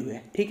टाइम वैल्यू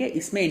है, ठीक है।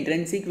 इसमें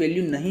इंट्रिंसिक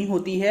वैल्यू नहीं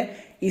होती है,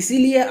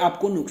 इसीलिए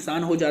आपको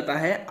नुकसान हो जाता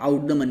है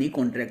आउट द मनी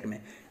कॉन्ट्रैक्ट में।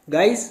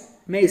 गाइस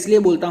मैं इसलिए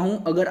बोलता हूं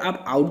अगर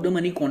आप आउट द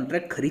मनी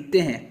कॉन्ट्रैक्ट खरीदते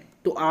हैं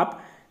तो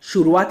आप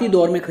शुरुआती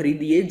दौर में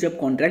खरीदिए जब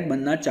कॉन्ट्रैक्ट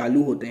बनना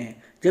चालू होते हैं।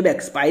 जब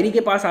एक्सपायरी के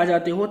पास आ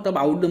जाते हो तब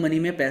आउट द मनी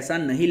में पैसा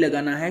नहीं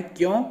लगाना है।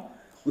 क्यों?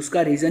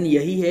 उसका रीज़न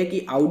यही है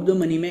कि आउट द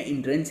मनी में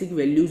इंट्रिंसिक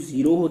वैल्यू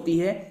जीरो होती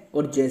है,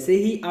 और जैसे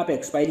ही आप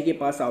एक्सपायरी के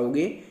पास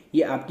आओगे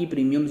ये आपकी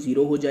प्रीमियम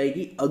जीरो हो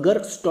जाएगी।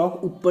 अगर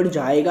स्टॉक ऊपर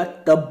जाएगा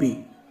तब भी,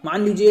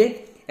 मान लीजिए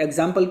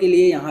एग्जाम्पल के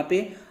लिए यहाँ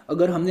पे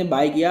अगर हमने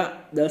बाय किया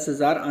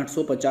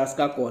 10,850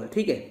 का कॉल,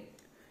 ठीक है,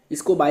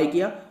 इसको बाय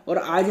किया और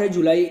आज है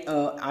जुलाई,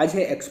 आज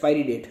है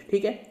एक्सपायरी डेट,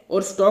 ठीक है,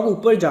 और स्टॉक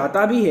ऊपर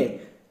जाता भी है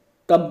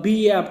तब भी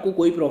ये आपको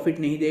कोई प्रॉफिट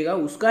नहीं देगा।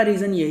 उसका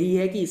रीज़न यही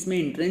है कि इसमें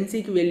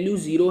इंट्रिंसिक वैल्यू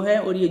जीरो है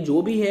और ये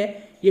जो भी है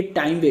ये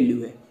टाइम वैल्यू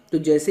है। तो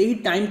जैसे ही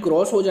टाइम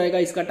क्रॉस हो जाएगा,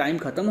 इसका टाइम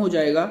खत्म हो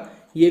जाएगा,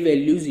 ये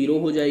वैल्यू जीरो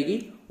हो जाएगी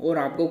और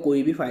आपको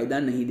कोई भी फायदा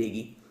नहीं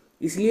देगी।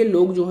 इसलिए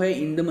लोग जो है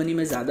इन द मनी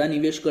में ज़्यादा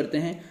निवेश करते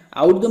हैं,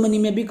 आउट द मनी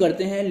में भी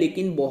करते हैं,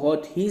 लेकिन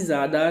बहुत ही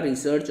ज़्यादा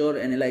रिसर्च और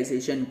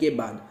एनालाइजेशन के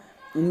बाद।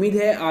 उम्मीद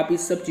है आप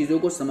इस सब चीज़ों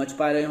को समझ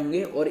पा रहे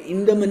होंगे और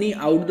in the money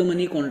out the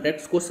money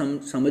contracts को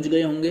समझ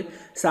गए होंगे,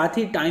 साथ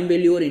ही टाइम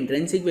वैल्यू और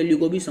इंट्रिंसिक वैल्यू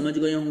को भी समझ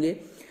गए होंगे।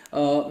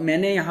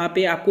 मैंने यहाँ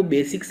पे आपको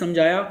बेसिक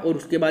समझाया और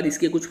उसके बाद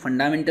इसके कुछ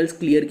फंडामेंटल्स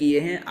क्लियर किए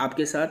हैं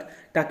आपके साथ,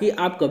 ताकि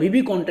आप कभी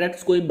भी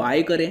कॉन्ट्रैक्ट्स कोई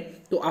बाय करें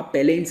तो आप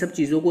पहले इन सब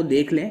चीज़ों को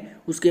देख लें,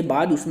 उसके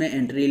बाद उसमें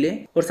एंट्री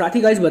लें। और साथ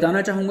ही गाइस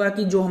बताना चाहूँगा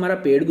कि जो हमारा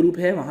पेड ग्रुप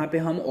है वहाँ पे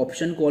हम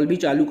ऑप्शन कॉल भी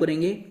चालू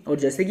करेंगे, और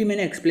जैसे कि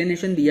मैंने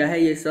एक्सप्लेनेशन दिया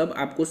है ये सब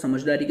आपको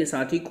समझदारी के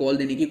साथ ही कॉल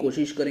देने की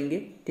कोशिश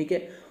करेंगे, ठीक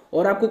है।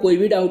 और आपको कोई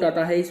भी डाउट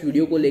आता है इस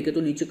वीडियो को लेके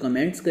तो नीचे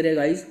कमेंट्स करें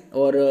गाइस,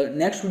 और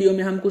नेक्स्ट वीडियो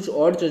में हम कुछ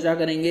और चर्चा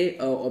करेंगे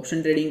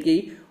ऑप्शन ट्रेडिंग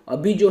की।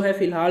 अभी जो है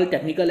फिलहाल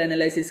टेक्निकल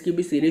एनालिसिस की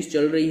भी सीरीज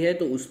चल रही है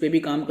तो उस पर भी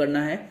काम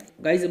करना है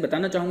गाइस।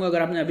 बताना चाहूँगा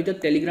अगर आपने अभी तक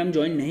टेलीग्राम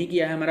ज्वाइन नहीं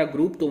किया है हमारा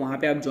ग्रुप, तो वहाँ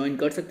पे आप ज्वाइन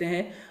कर सकते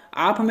हैं।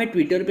 आप हमें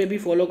ट्विटर पे भी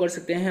फॉलो कर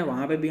सकते हैं,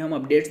 वहाँ पे भी हम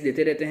अपडेट्स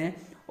देते रहते हैं।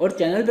 और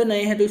चैनल पे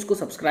नए हैं तो इसको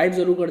सब्सक्राइब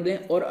जरूर कर दें,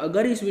 और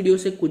अगर इस वीडियो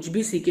से कुछ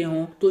भी सीखे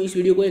हों तो इस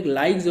वीडियो को एक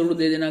लाइक जरूर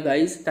दे देना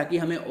गाइस, ताकि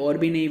हमें और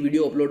भी नई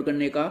वीडियो अपलोड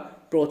करने का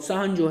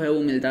प्रोत्साहन जो है वो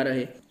मिलता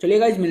रहे। चलिए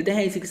गाइस, मिलते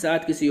हैं इसी के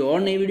साथ किसी और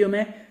नई वीडियो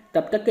में।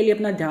 तब तक के लिए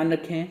अपना ध्यान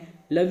रखें।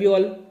 Love you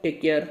all, take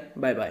care,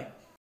 bye bye.